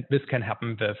 And this can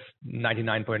happen with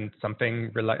 99 point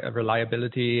something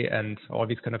reliability and all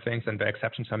these kind of things, and the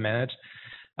exceptions are managed.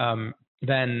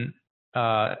 Then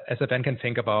SFN can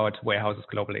think about warehouses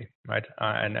globally, right?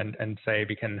 And say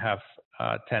we can have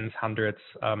tens, hundreds,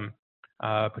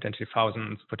 potentially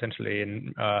thousands, potentially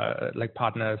in like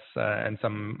partners and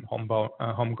some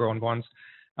homegrown ones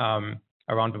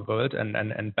around the world,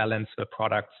 and balance the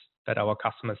products that our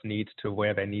customers need to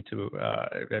where they need to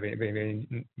where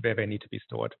they need to be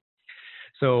stored.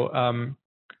 So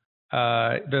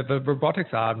the robotics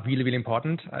are really, really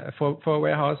important for a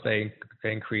warehouse. They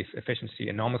increase efficiency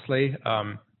enormously.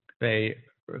 They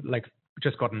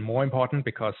just gotten more important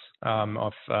because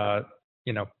of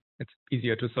it's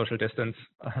easier to social distance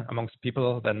amongst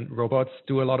people than robots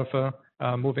do a lot of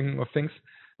moving of things.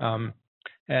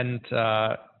 And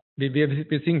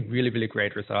we're seeing really, really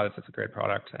great results. It's a great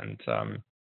product, and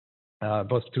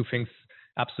those two things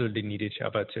absolutely need each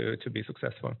other to be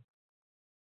successful.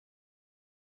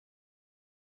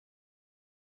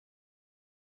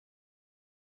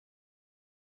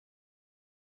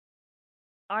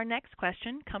 Our next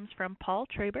question comes from Paul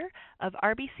Treiber of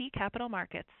RBC Capital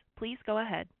Markets. Please go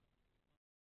ahead.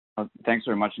 Thanks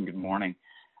very much, and good morning.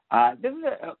 This is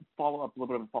a little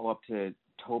bit of a follow-up to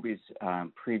Toby's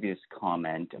previous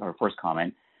comment, or first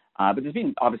comment. But there's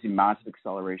been obviously massive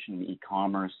acceleration in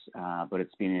e-commerce, but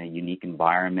it's been in a unique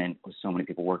environment with so many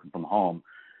people working from home.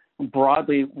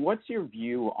 Broadly, what's your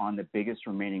view on the biggest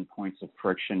remaining points of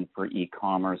friction for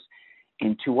e-commerce?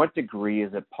 And to what degree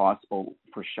is it possible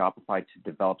for Shopify to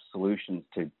develop solutions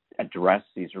to address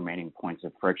these remaining points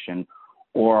of friction,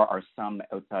 or are some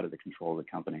outside of the control of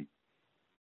the company?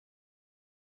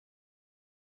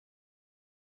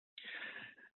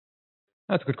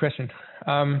 That's a good question.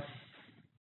 I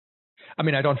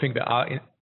mean, I don't think there are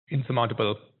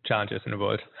insurmountable challenges in the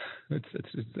world. It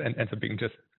ends up being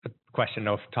just a question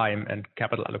of time and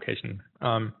capital allocation.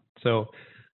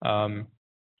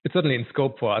 It's certainly in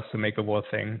scope for us to make the whole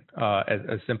thing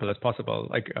as simple as possible.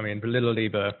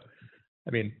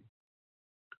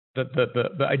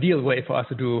 The ideal way for us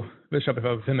to do with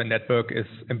Shopify Fulfillment Network is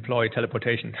employ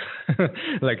teleportation.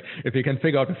 If you can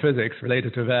figure out the physics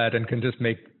related to that and can just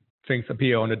make things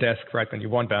appear on the desk right when you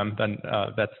want them, then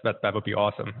that would be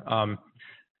awesome.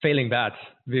 Failing that,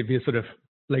 we sort of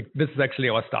this is actually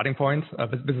our starting point.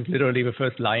 This is literally the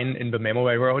first line in the memo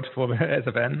I wrote for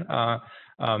SFN,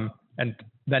 and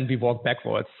then we walk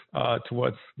backwards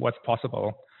towards what's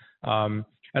possible. And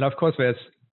of course, there's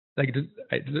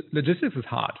logistics is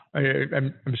hard.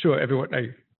 I'm sure everyone.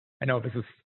 I know this is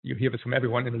you hear this from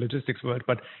everyone in the logistics world,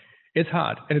 but it's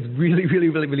hard, and it's really, really,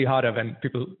 really, really harder than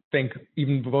people think,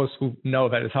 even those who know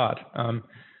that it's hard.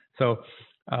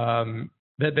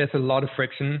 There's a lot of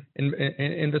friction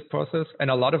in this process, and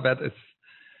a lot of that is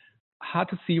hard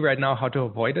to see right now how to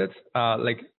avoid it.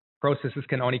 Processes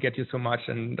can only get you so much,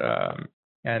 and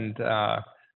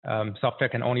software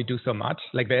can only do so much.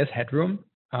 There's headroom,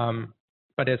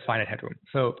 but there's finite headroom.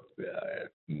 So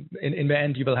in the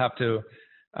end, you will have to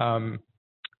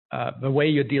the way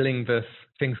you're dealing with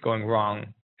things going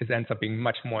wrong ends up being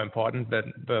much more important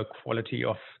than the quality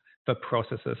of the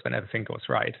processes when everything goes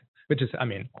right. Which is,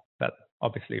 that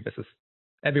obviously this is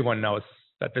everyone knows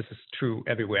that this is true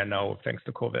everywhere now, thanks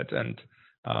to COVID and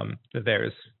the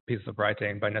various pieces of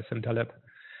writing by Nassim Taleb.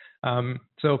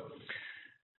 So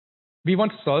we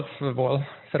want to solve the whole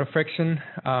set of friction.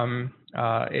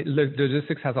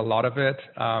 Logistics has a lot of it.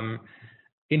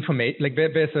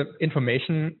 There's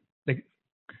information.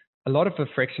 A lot of the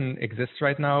friction exists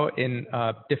right now in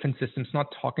different systems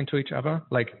not talking to each other.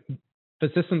 The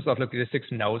systems of logistics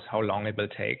knows how long it will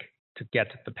take to get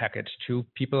the package to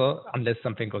people unless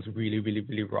something goes really, really,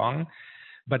 really wrong.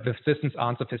 But the systems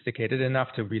aren't sophisticated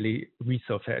enough to really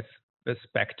resurface this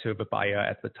back to the buyer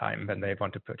at the time when they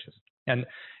want to purchase. And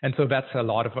so that's a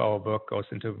lot of our work goes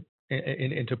into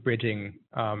bridging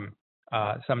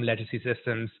some legacy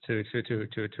systems to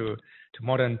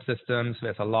modern systems.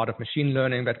 There's a lot of machine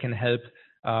learning that can help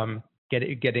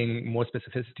getting more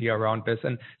specificity around this.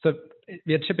 And so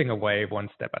we're chipping away one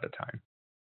step at a time.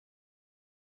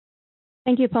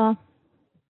 Thank you, Paul.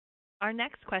 Our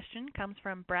next question comes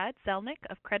from Brad Zelnick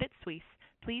of Credit Suisse.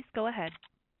 Please go ahead.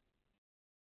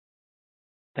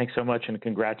 Thanks so much, and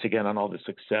congrats again on all the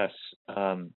success.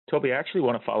 Toby, I actually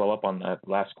want to follow up on that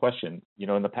last question.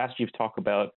 In the past, you've talked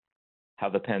about how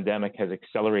the pandemic has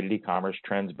accelerated e-commerce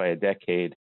trends by a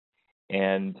decade.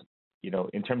 And,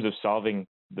 in terms of solving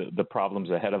the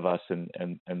problems ahead of us and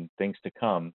things to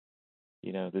come,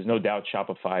 there's no doubt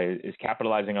Shopify is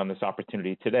capitalizing on this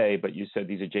opportunity today, but you said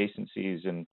these adjacencies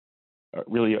and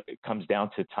really it comes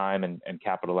down to time and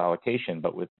capital allocation.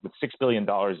 But with $6 billion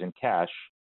in cash,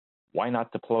 why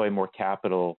not deploy more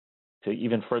capital to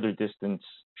even further distance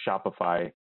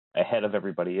Shopify ahead of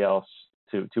everybody else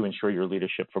to ensure your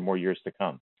leadership for more years to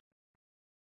come?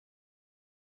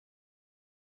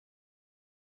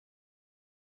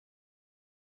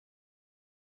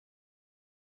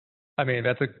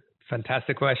 That's a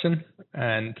fantastic question.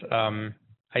 And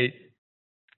I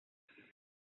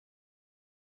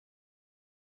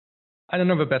don't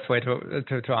know the best way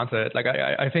to answer it.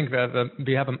 I think that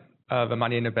we have the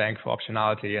money in the bank for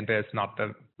optionality, and there's not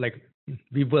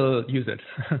we will use it.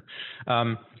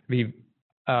 But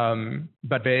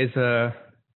there is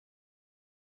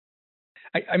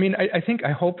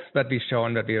I hope that we've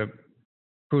shown that we are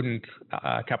prudent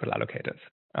capital allocators.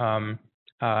 And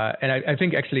I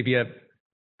think actually we're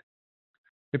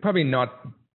probably not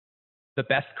the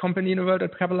best company in the world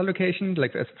at capital allocation,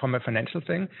 like as from a financial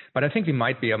thing, but I think we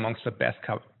might be amongst the best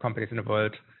companies in the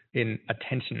world in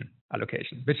attention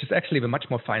allocation, which is actually a much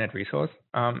more finite resource.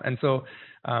 And so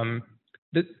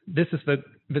this is the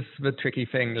tricky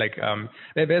thing. Like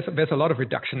there's a lot of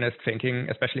reductionist thinking,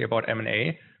 especially about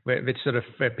M&A, where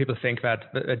people think that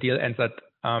a deal ends up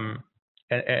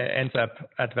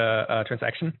at the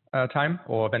transaction time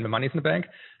or when the money's in the bank.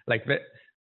 Like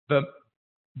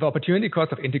the opportunity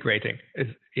cost of integrating is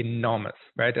enormous,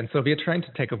 right? And so we are trying to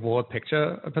take a world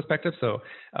picture perspective. So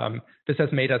this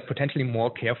has made us potentially more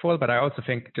careful, but I also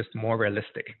think just more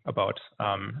realistic about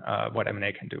what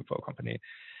M&A can do for a company,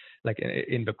 like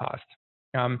in the past.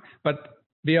 But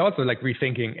we are also like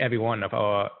rethinking every one of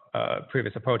our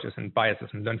previous approaches and biases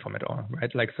and learn from it all,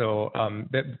 right? Like so,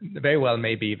 very well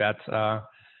may be that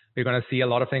we're going to see a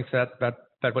lot of things that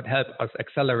would help us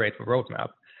accelerate the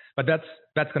roadmap. But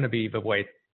that's going to be the way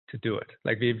to do it.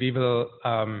 Like we will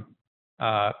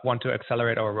want to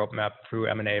accelerate our roadmap through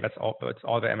M&A. It's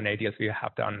all the M&A deals we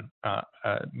have done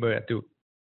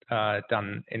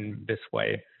done in this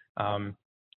way. I'm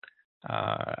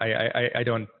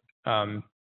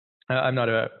not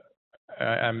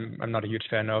a huge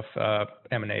fan of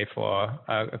M&A for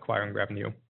acquiring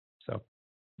revenue. So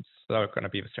it's going to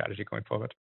be the strategy going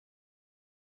forward.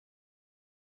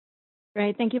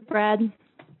 Great, thank you, Brad.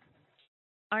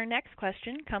 Our next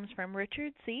question comes from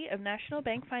Richard C. of National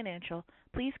Bank Financial.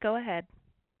 Please go ahead.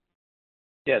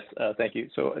 Yes, thank you.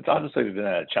 So it's obviously been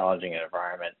a challenging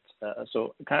environment.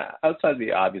 So kind of outside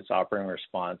the obvious operating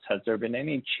response, has there been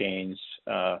any change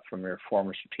from your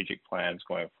former strategic plans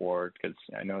going forward? Because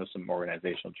I noticed some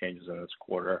organizational changes in this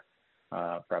quarter.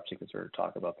 Perhaps you could sort of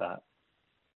talk about that.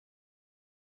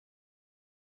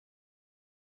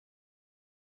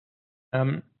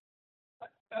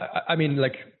 I mean,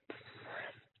 like,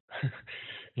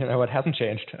 it hasn't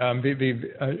changed.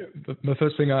 The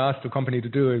first thing I asked the company to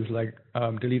do is like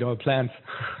delete all plans.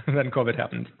 And then COVID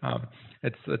happened.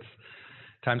 It's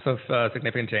times of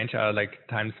significant change are like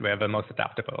times where the most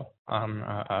adaptable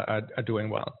are doing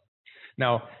well.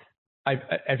 Now, I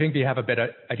think we have a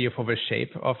better idea for the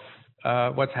shape of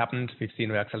what's happened. We've seen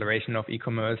the acceleration of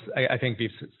e-commerce. I think we've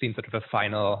seen sort of a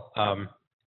final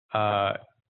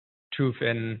truth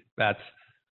in that.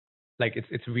 Like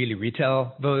it's really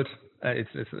retail world.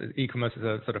 E-commerce is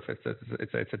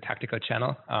it's a tactical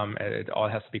channel. It all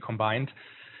has to be combined.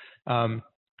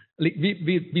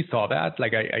 We saw that.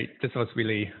 Like this was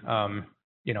really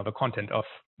the content of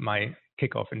my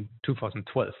kickoff in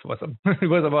 2012 it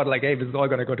was about like, hey, this is all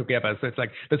going to go together. So it's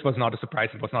like this was not a surprise.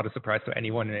 It was not a surprise to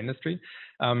anyone in the industry.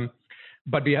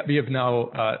 But we have now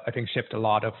I think shifted a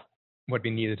lot of what we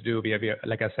needed to do. We have,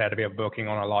 like I said, we are working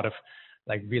on a lot of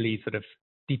like really sort of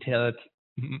detailed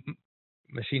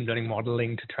machine learning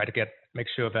modeling to try to make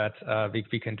sure that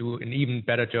we can do an even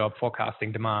better job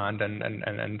forecasting demand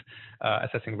and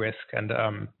assessing risk and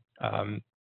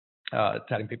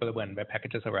telling people when their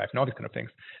packages arrive and all these kind of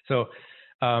things. So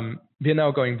we're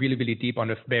now going really, really deep on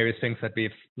the various things that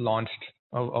we've launched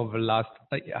over the last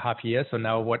half year. So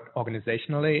now what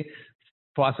organizationally,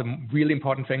 for us, a really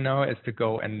important thing now is to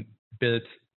go and build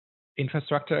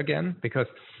infrastructure again, because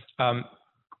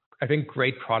I think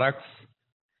great products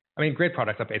are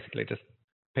basically just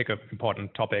pick an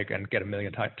important topic and get a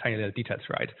million tiny little details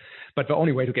right. But the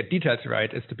only way to get details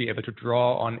right is to be able to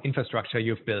draw on infrastructure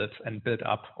you've built and built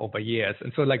up over years.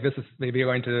 And so like this is maybe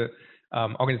going to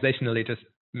organizationally just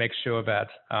make sure that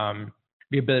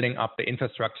we're building up the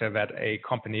infrastructure that a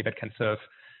company that can serve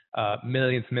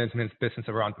millions of business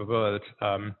around the world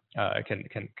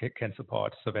can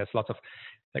support. So there's lots of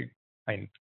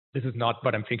this is not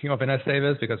what I'm thinking of when I say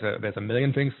this, because there's a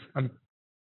million things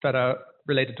that are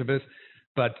related to this,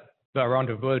 but the around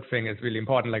the world thing is really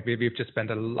important. Like we've just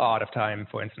spent a lot of time,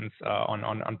 for instance,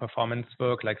 on performance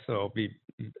work. Like so, we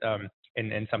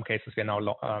in some cases we're now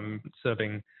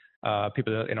serving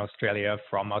people in Australia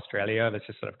from Australia. That's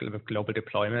just sort of global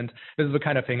deployment. This is the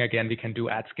kind of thing again we can do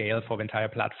at scale for the entire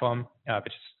platform,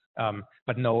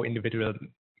 but no individual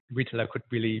retailer could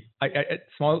really,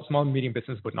 small medium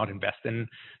business would not invest in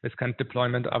this kind of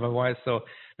deployment otherwise. So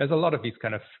there's a lot of these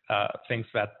kind of things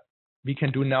that we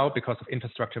can do now because of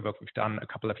infrastructure work we've done a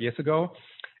couple of years ago,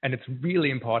 and it's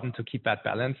really important to keep that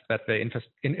balance. That the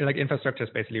infrastructure is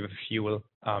basically the fuel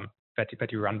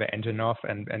that you run the engine off,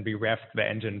 and we rev the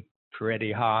engine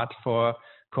pretty hard for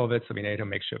COVID, so we need to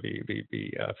make sure we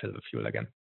fill the fuel again.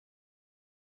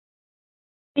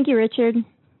 Thank you, Richard.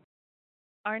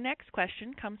 Our next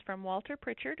question comes from Walter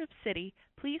Pritchard of Citi.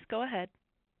 Please go ahead.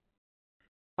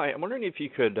 Hi, I'm wondering if you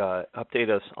could update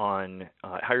us on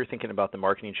how you're thinking about the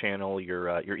marketing channel,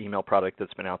 your email product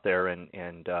that's been out there, and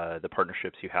the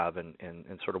partnerships you have, and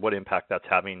sort of what impact that's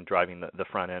having driving the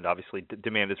front end. Obviously,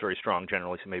 demand is very strong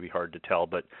generally, so it may be hard to tell,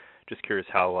 but just curious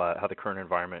how the current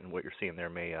environment and what you're seeing there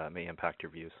may impact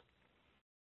your views.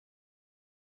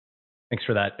 Thanks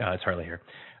for that. It's Harley here.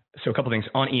 So a couple things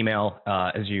on email.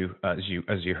 As you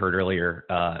heard earlier,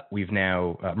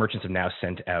 merchants have now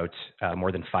sent out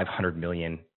more than 500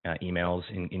 million emails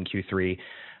in Q3,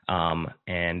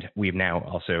 and we've now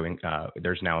also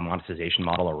there's now a monetization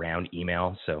model around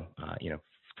email. So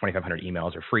 2,500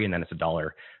 emails are free, and then it's $1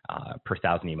 per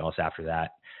 1,000 emails after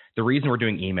that. The reason we're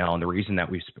doing email and the reason that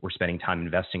we're spending time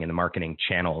investing in the marketing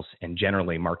channels and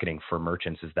generally marketing for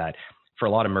merchants is that for a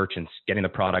lot of merchants, getting the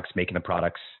products, making the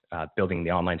products, building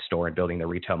the online store and building the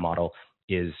retail model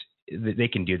they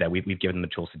can do that. We've given them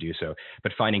the tools to do so.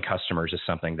 But finding customers is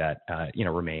something that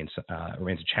remains a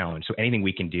challenge. So anything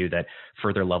we can do that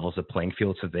further levels the playing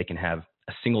field so they can have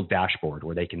a single dashboard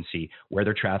where they can see where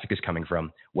their traffic is coming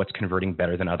from, what's converting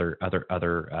better than other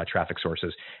traffic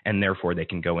sources, and therefore they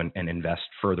can go and invest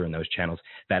further in those channels.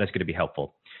 That is going to be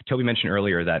helpful. Toby mentioned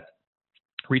earlier that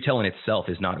retail in itself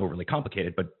is not overly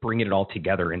complicated, but bringing it all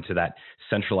together into that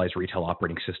centralized retail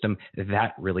operating system,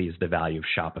 that really is the value of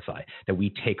Shopify, that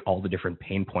we take all the different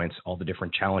pain points, all the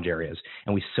different challenge areas,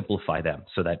 and we simplify them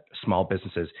so that small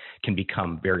businesses can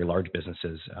become very large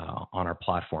businesses on our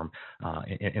platform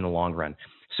in the long run.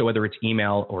 So whether it's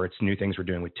email or it's new things we're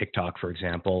doing with TikTok, for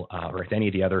example, or with any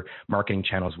of the other marketing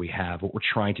channels we have, what we're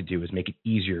trying to do is make it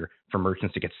easier for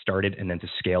merchants to get started and then to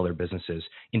scale their businesses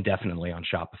indefinitely on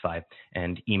Shopify.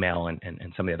 And email and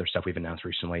some of the other stuff we've announced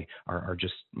recently are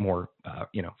just more,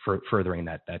 furthering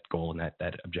that goal and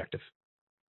that objective.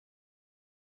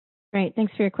 Great.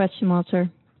 Thanks for your question, Walter.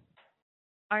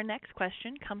 Our next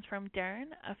question comes from Darren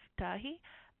Aftahi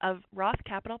of Roth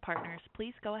Capital Partners.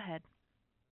 Please go ahead.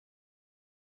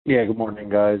 Yeah, good morning,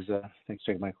 guys. Thanks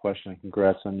for taking my question, and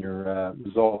congrats on your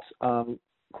results.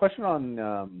 Question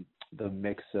on the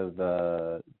mix of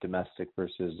domestic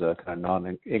versus kind of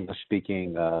non-English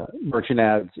speaking merchant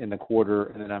ads in the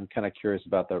quarter, and then I'm kind of curious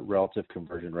about the relative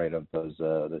conversion rate of those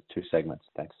the two segments.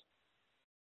 Thanks.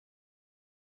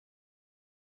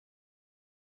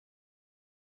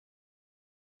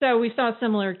 So we saw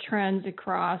similar trends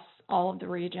across all of the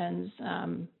regions,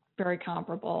 very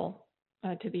comparable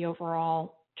to the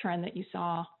overall trend that you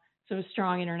saw. So it was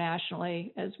strong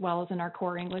internationally as well as in our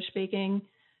core English speaking,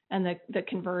 and the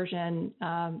conversion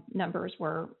numbers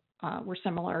were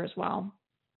similar as well.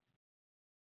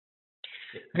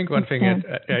 I think one thing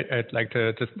I'd like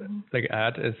to just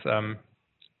add is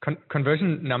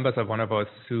conversion numbers are one of those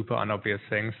super unobvious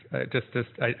things.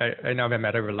 I know they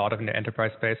matter a lot in the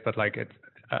enterprise space, but like it's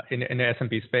in the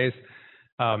SMB space,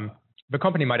 the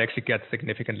company might actually get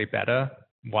significantly better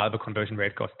while the conversion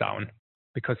rate goes down,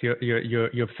 because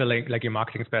you're filling, like, your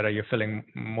marketing's better, you're filling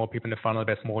more people in the funnel,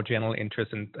 there's more general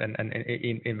interest in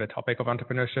the topic of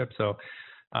entrepreneurship. So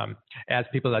as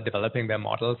people are developing their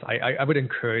models, I would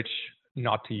encourage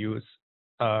not to use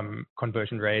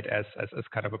conversion rate as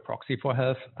kind of a proxy for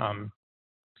health.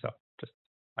 So just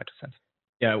my 2 cents.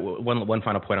 Yeah, one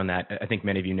final point on that. I think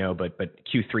many of you know, but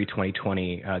Q3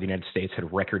 2020, the United States had a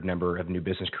record number of new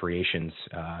business creations,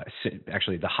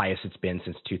 actually the highest it's been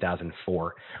since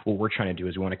 2004. What we're trying to do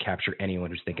is we want to capture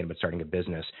anyone who's thinking about starting a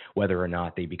business, whether or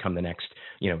not they become the next,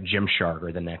 Gymshark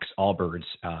or the next Allbirds,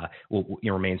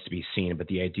 remains to be seen. But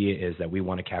the idea is that we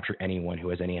want to capture anyone who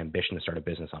has any ambition to start a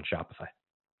business on Shopify.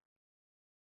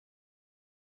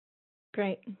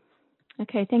 Great.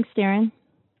 Okay, thanks, Darren.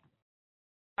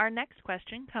 Our next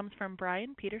question comes from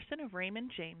Brian Peterson of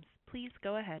Raymond James. Please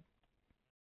go ahead.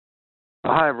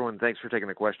 Hi, everyone. Thanks for taking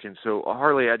the question. So,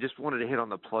 Harley, I just wanted to hit on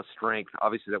the Plus strength.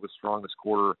 Obviously, that was strong this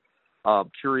quarter.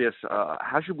 Curious,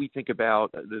 how should we think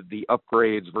about the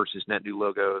upgrades versus net new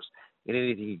logos, and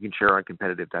anything you can share on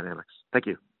competitive dynamics? Thank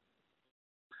you.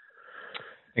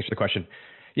 Thanks for the question.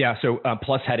 Yeah, so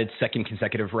Plus had its second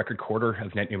consecutive record quarter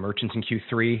of net new merchants in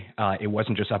Q3. It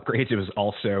wasn't just upgrades, it was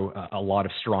also a lot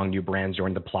of strong new brands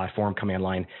joining the platform, coming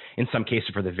online, in some cases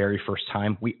for the very first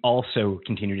time. We also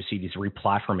continue to see these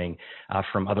replatforming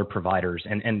from other providers,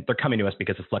 and they're coming to us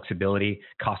because of flexibility,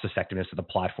 cost effectiveness of the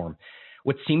platform.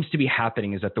 What seems to be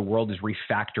happening is that the world is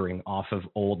refactoring off of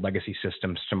old legacy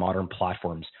systems to modern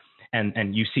platforms.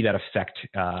 And you see that effect,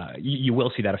 you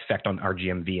will see that effect on our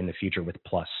GMV in the future with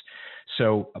Plus.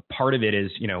 So a part of it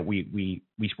is,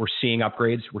 we're seeing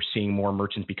upgrades. We're seeing more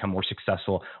merchants become more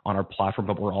successful on our platform,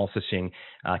 but we're also seeing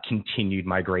continued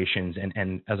migrations.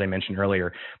 And as I mentioned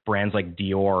earlier, brands like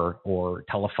Dior or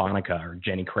Telefonica or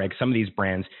Jenny Craig, some of these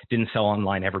brands didn't sell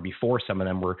online ever before. Some of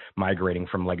them were migrating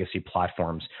from legacy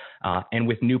platforms. And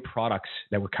with new products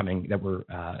that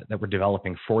we're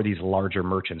developing for these larger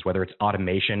merchants, whether it's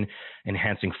automation,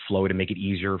 enhancing flow to make it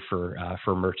easier for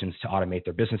merchants to automate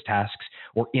their business tasks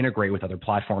or integrate with other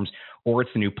platforms, or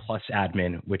it's the new Plus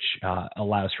admin, which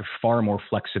allows for far more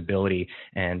flexibility.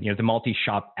 And the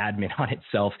multi-shop admin on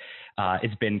itself,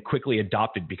 it's been quickly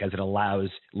adopted because it allows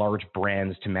large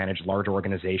brands to manage large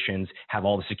organizations, have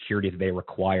all the security that they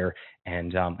require.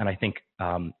 And I think,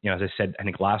 as I said, I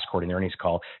think last quarter in the earnings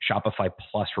call, Shopify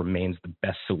Plus remains the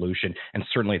best solution and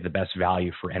certainly the best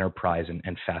value for enterprise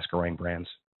and fast-growing brands.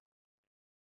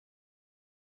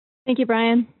 Thank you,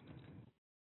 Brian.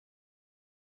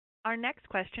 Our next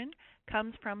question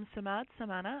comes from Samad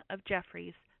Samana of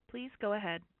Jefferies. Please go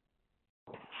ahead.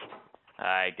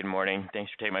 Hi, good morning.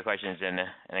 Thanks for taking my questions and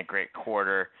a great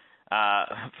quarter.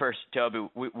 First, Toby,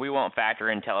 we won't factor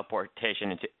in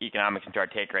teleportation into economics into our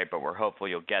take rate, but we're hopeful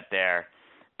you'll get there.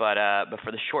 But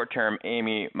for the short term,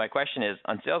 Amy, my question is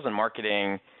on sales and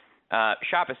marketing.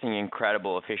 Shop is seeing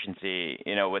incredible efficiency,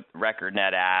 with record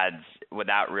net ads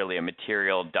without really a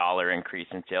material dollar increase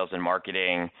in sales and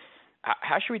marketing.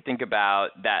 How should we think about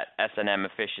that S&M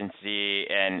efficiency,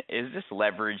 and is this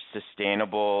leverage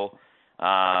sustainable?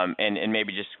 And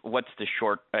maybe just what's the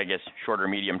shorter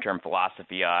medium-term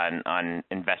philosophy on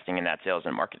investing in that sales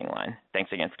and marketing line?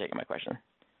 Thanks again for taking my question.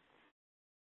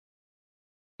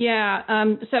 Yeah,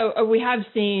 so we have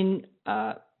seen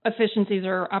efficiencies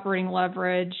or operating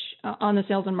leverage on the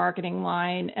sales and marketing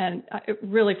line, and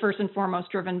really first and foremost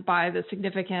driven by the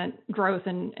significant growth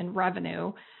in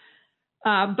revenue.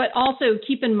 But also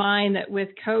keep in mind that with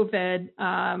COVID,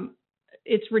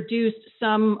 it's reduced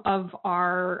some of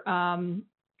our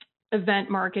event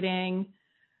marketing.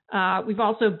 We've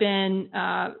also been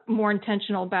more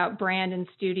intentional about brand and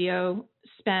studio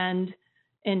spend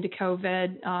into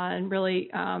COVID, and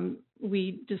really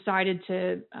we decided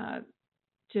to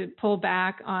pull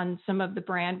back on some of the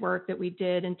brand work that we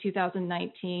did in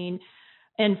 2019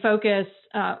 and focus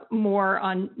more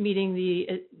on meeting the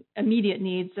immediate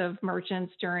needs of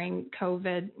merchants during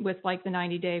COVID with like the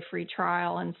 90-day free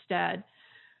trial instead.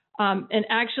 And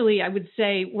actually, I would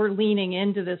say we're leaning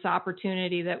into this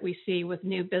opportunity that we see with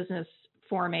new business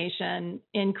formation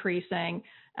increasing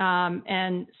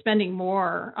and spending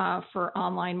more for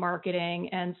online marketing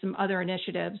and some other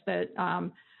initiatives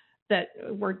that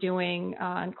we're doing,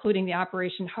 including the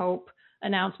Operation Hope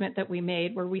announcement that we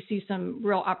made, where we see some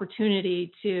real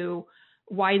opportunity to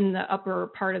widen the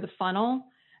upper part of the funnel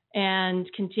and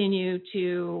continue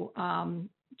to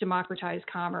democratize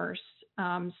commerce.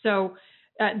 So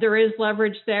there is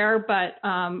leverage there, but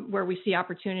where we see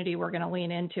opportunity, we're going to lean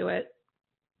into it.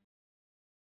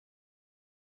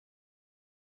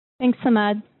 Thanks,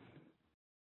 Samad.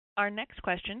 Our next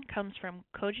question comes from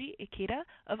Koji Ikeda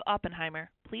of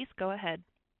Oppenheimer. Please go ahead.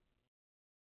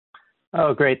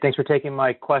 Oh, great. Thanks for taking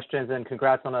my questions and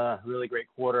congrats on a really great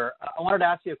quarter. I wanted to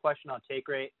ask you a question on take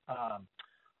rate.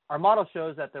 Our model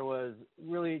shows that there was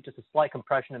really just a slight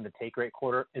compression in the take rate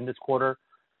in this quarter.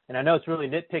 And I know it's really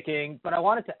nitpicking, but I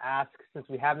wanted to ask, since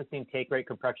we haven't seen take rate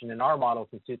compression in our model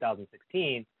since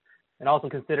 2016, and also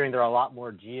considering there are a lot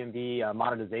more GMV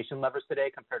monetization levers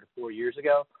today compared to 4 years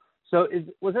ago. So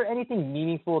was there anything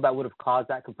meaningful that would have caused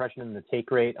that compression in the take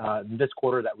rate this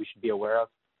quarter that we should be aware of?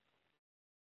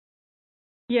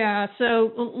 Yeah,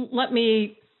 so let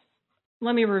me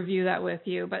review that with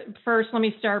you. But first, let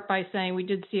me start by saying we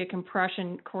did see a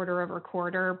compression quarter over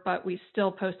quarter, but we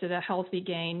still posted a healthy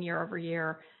gain year over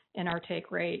year in our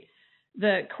take rate.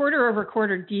 The quarter over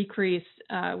quarter decrease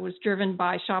was driven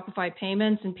by Shopify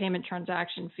payments and payment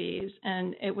transaction fees,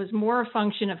 and it was more a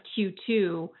function of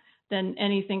Q2 than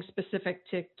anything specific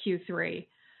to Q3.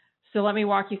 So let me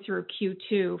walk you through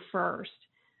Q2 first.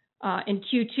 In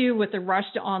Q2, with the rush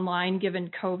to online given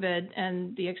COVID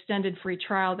and the extended free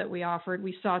trial that we offered,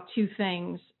 we saw two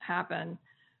things happen.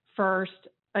 First,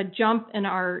 a jump in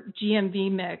our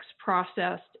GMV mix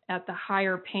processed at the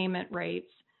higher payment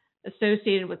rates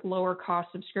associated with lower cost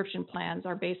subscription plans,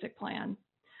 our basic plan,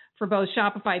 for both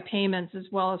Shopify payments as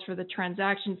well as for the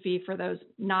transaction fee for those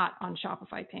not on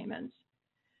Shopify payments.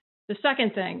 The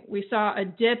second thing, we saw a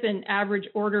dip in average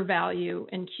order value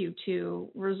in Q2,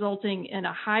 resulting in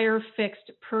a higher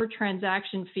fixed per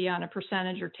transaction fee on a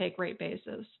percentage or take rate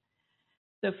basis.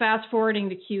 So fast forwarding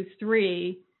to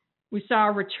Q3, We saw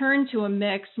a return to a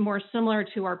mix more similar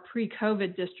to our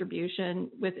pre-COVID distribution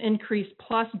with increased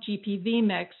Plus GPV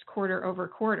mix quarter over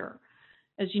quarter.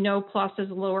 As you know, Plus has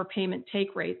a lower payment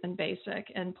take rate than Basic,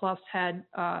 and Plus had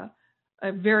a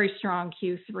very strong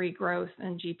Q3 growth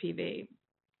in GPV.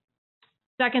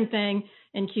 Second thing,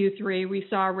 in Q3, we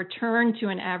saw a return to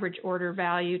an average order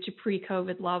value to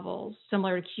pre-COVID levels.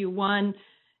 Similar to Q1,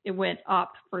 it went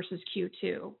up versus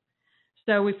Q2.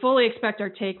 So we fully expect our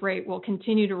take rate will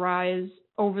continue to rise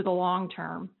over the long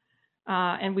term.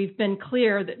 And we've been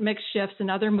clear that mix shifts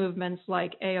and other movements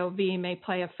like AOV may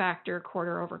play a factor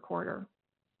quarter over quarter.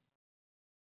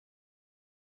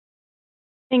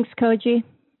 Thanks, Koji.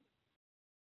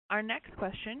 Our next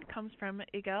question comes from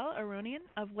Ygal Arounian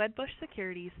of Wedbush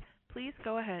Securities. Please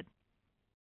go ahead.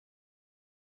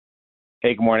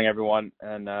 Hey, good morning, everyone,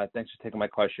 and thanks for taking my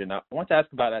question. I want to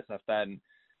ask about SFN.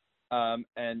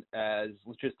 And as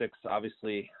logistics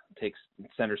obviously takes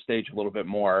center stage a little bit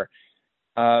more,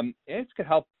 if you could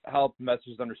help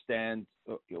investors understand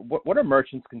what are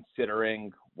merchants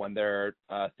considering when they're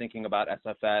thinking about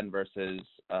SFN versus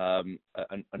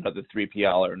another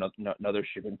 3PL or another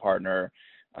shipping partner,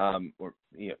 or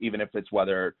even if it's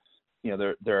whether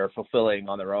they're fulfilling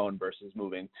on their own versus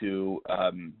moving to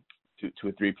a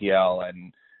 3PL,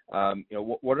 and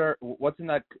what's in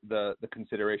that the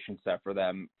consideration set for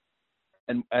them.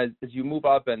 And as you move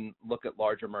up and look at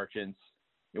larger merchants,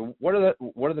 what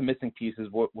are the missing pieces?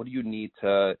 What do you need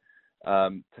to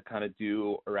kind of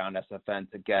do around SFN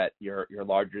to get your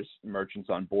largest merchants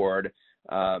on board?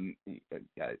 I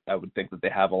would think that they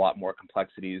have a lot more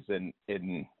complexities in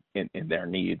their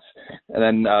needs. And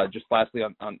then just lastly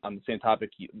on the same topic,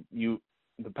 you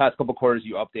the past couple quarters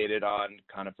you updated on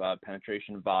kind of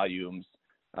penetration volumes.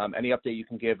 Any update you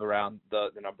can give around the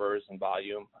numbers and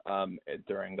volume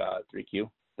during 3Q?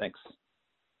 Thanks.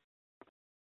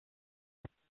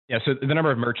 Yeah, so the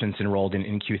number of merchants enrolled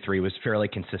in Q3 was fairly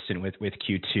consistent with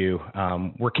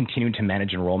Q2. We're continuing to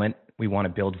manage enrollment. We want to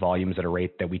build volumes at a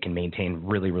rate that we can maintain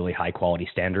really, really high quality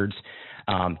standards.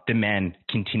 Demand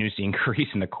continues to increase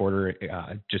in the quarter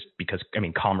just because,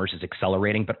 commerce is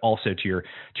accelerating, but also to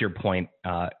your point,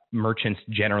 merchants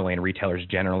generally and retailers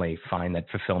generally find that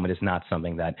fulfillment is not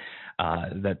something that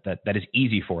is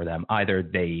easy for them. Either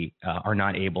they are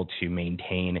not able to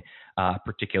maintain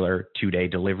particular 2-day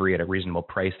delivery at a reasonable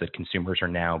price that consumers are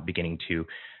now beginning to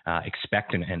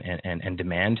expect and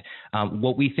demand.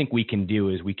 What we think we can do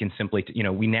is we can simply,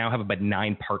 we now have about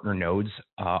 9 partner nodes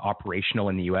operational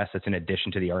in the U.S. That's in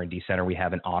addition to the R&D center we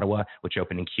have in Ottawa, which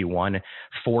opened in Q1.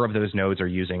 4 of those nodes are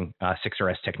using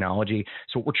 6RS technology.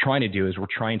 So what we're trying to do is we're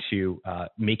trying to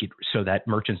make it so that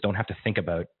merchants don't have to think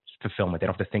about fulfillment. They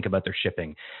don't have to think about their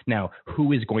shipping. Now,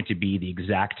 who is going to be the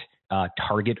exact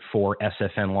target for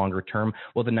SFN longer term?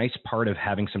 Well, the nice part of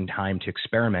having some time to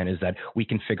experiment is that we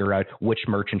can figure out which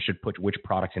merchant should put which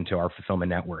product into our fulfillment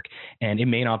network. And it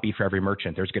may not be for every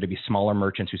merchant. There's going to be smaller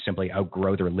merchants who simply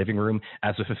outgrow their living room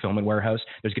as a fulfillment warehouse.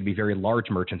 There's going to be very large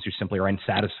merchants who simply are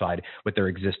unsatisfied with their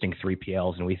existing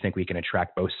 3PLs, and we think we can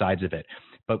attract both sides of it.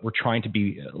 But we're trying to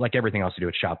be, like everything else to do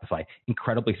at Shopify,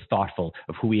 incredibly thoughtful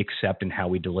of who we accept and how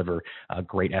we deliver a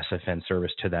great SFN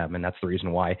service to them. And that's the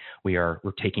reason why we're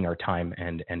taking our time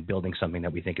and building something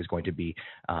that we think is going to be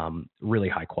really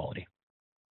high quality.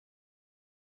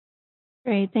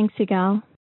 Great. Thanks, Ygal.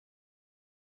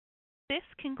 This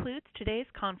concludes today's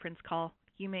conference call.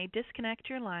 You may disconnect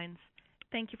your lines.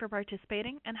 Thank you for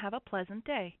participating and have a pleasant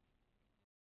day.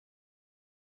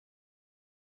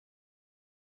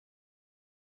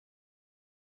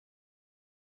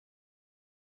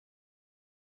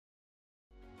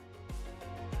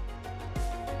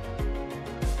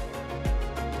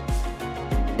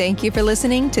 Thank you for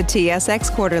listening to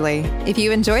TSX Quarterly. If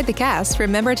you enjoyed the cast,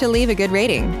 remember to leave a good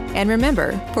rating. And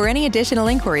remember, for any additional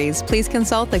inquiries, please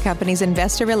consult the company's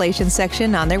investor relations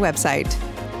section on their website.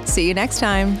 See you next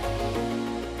time.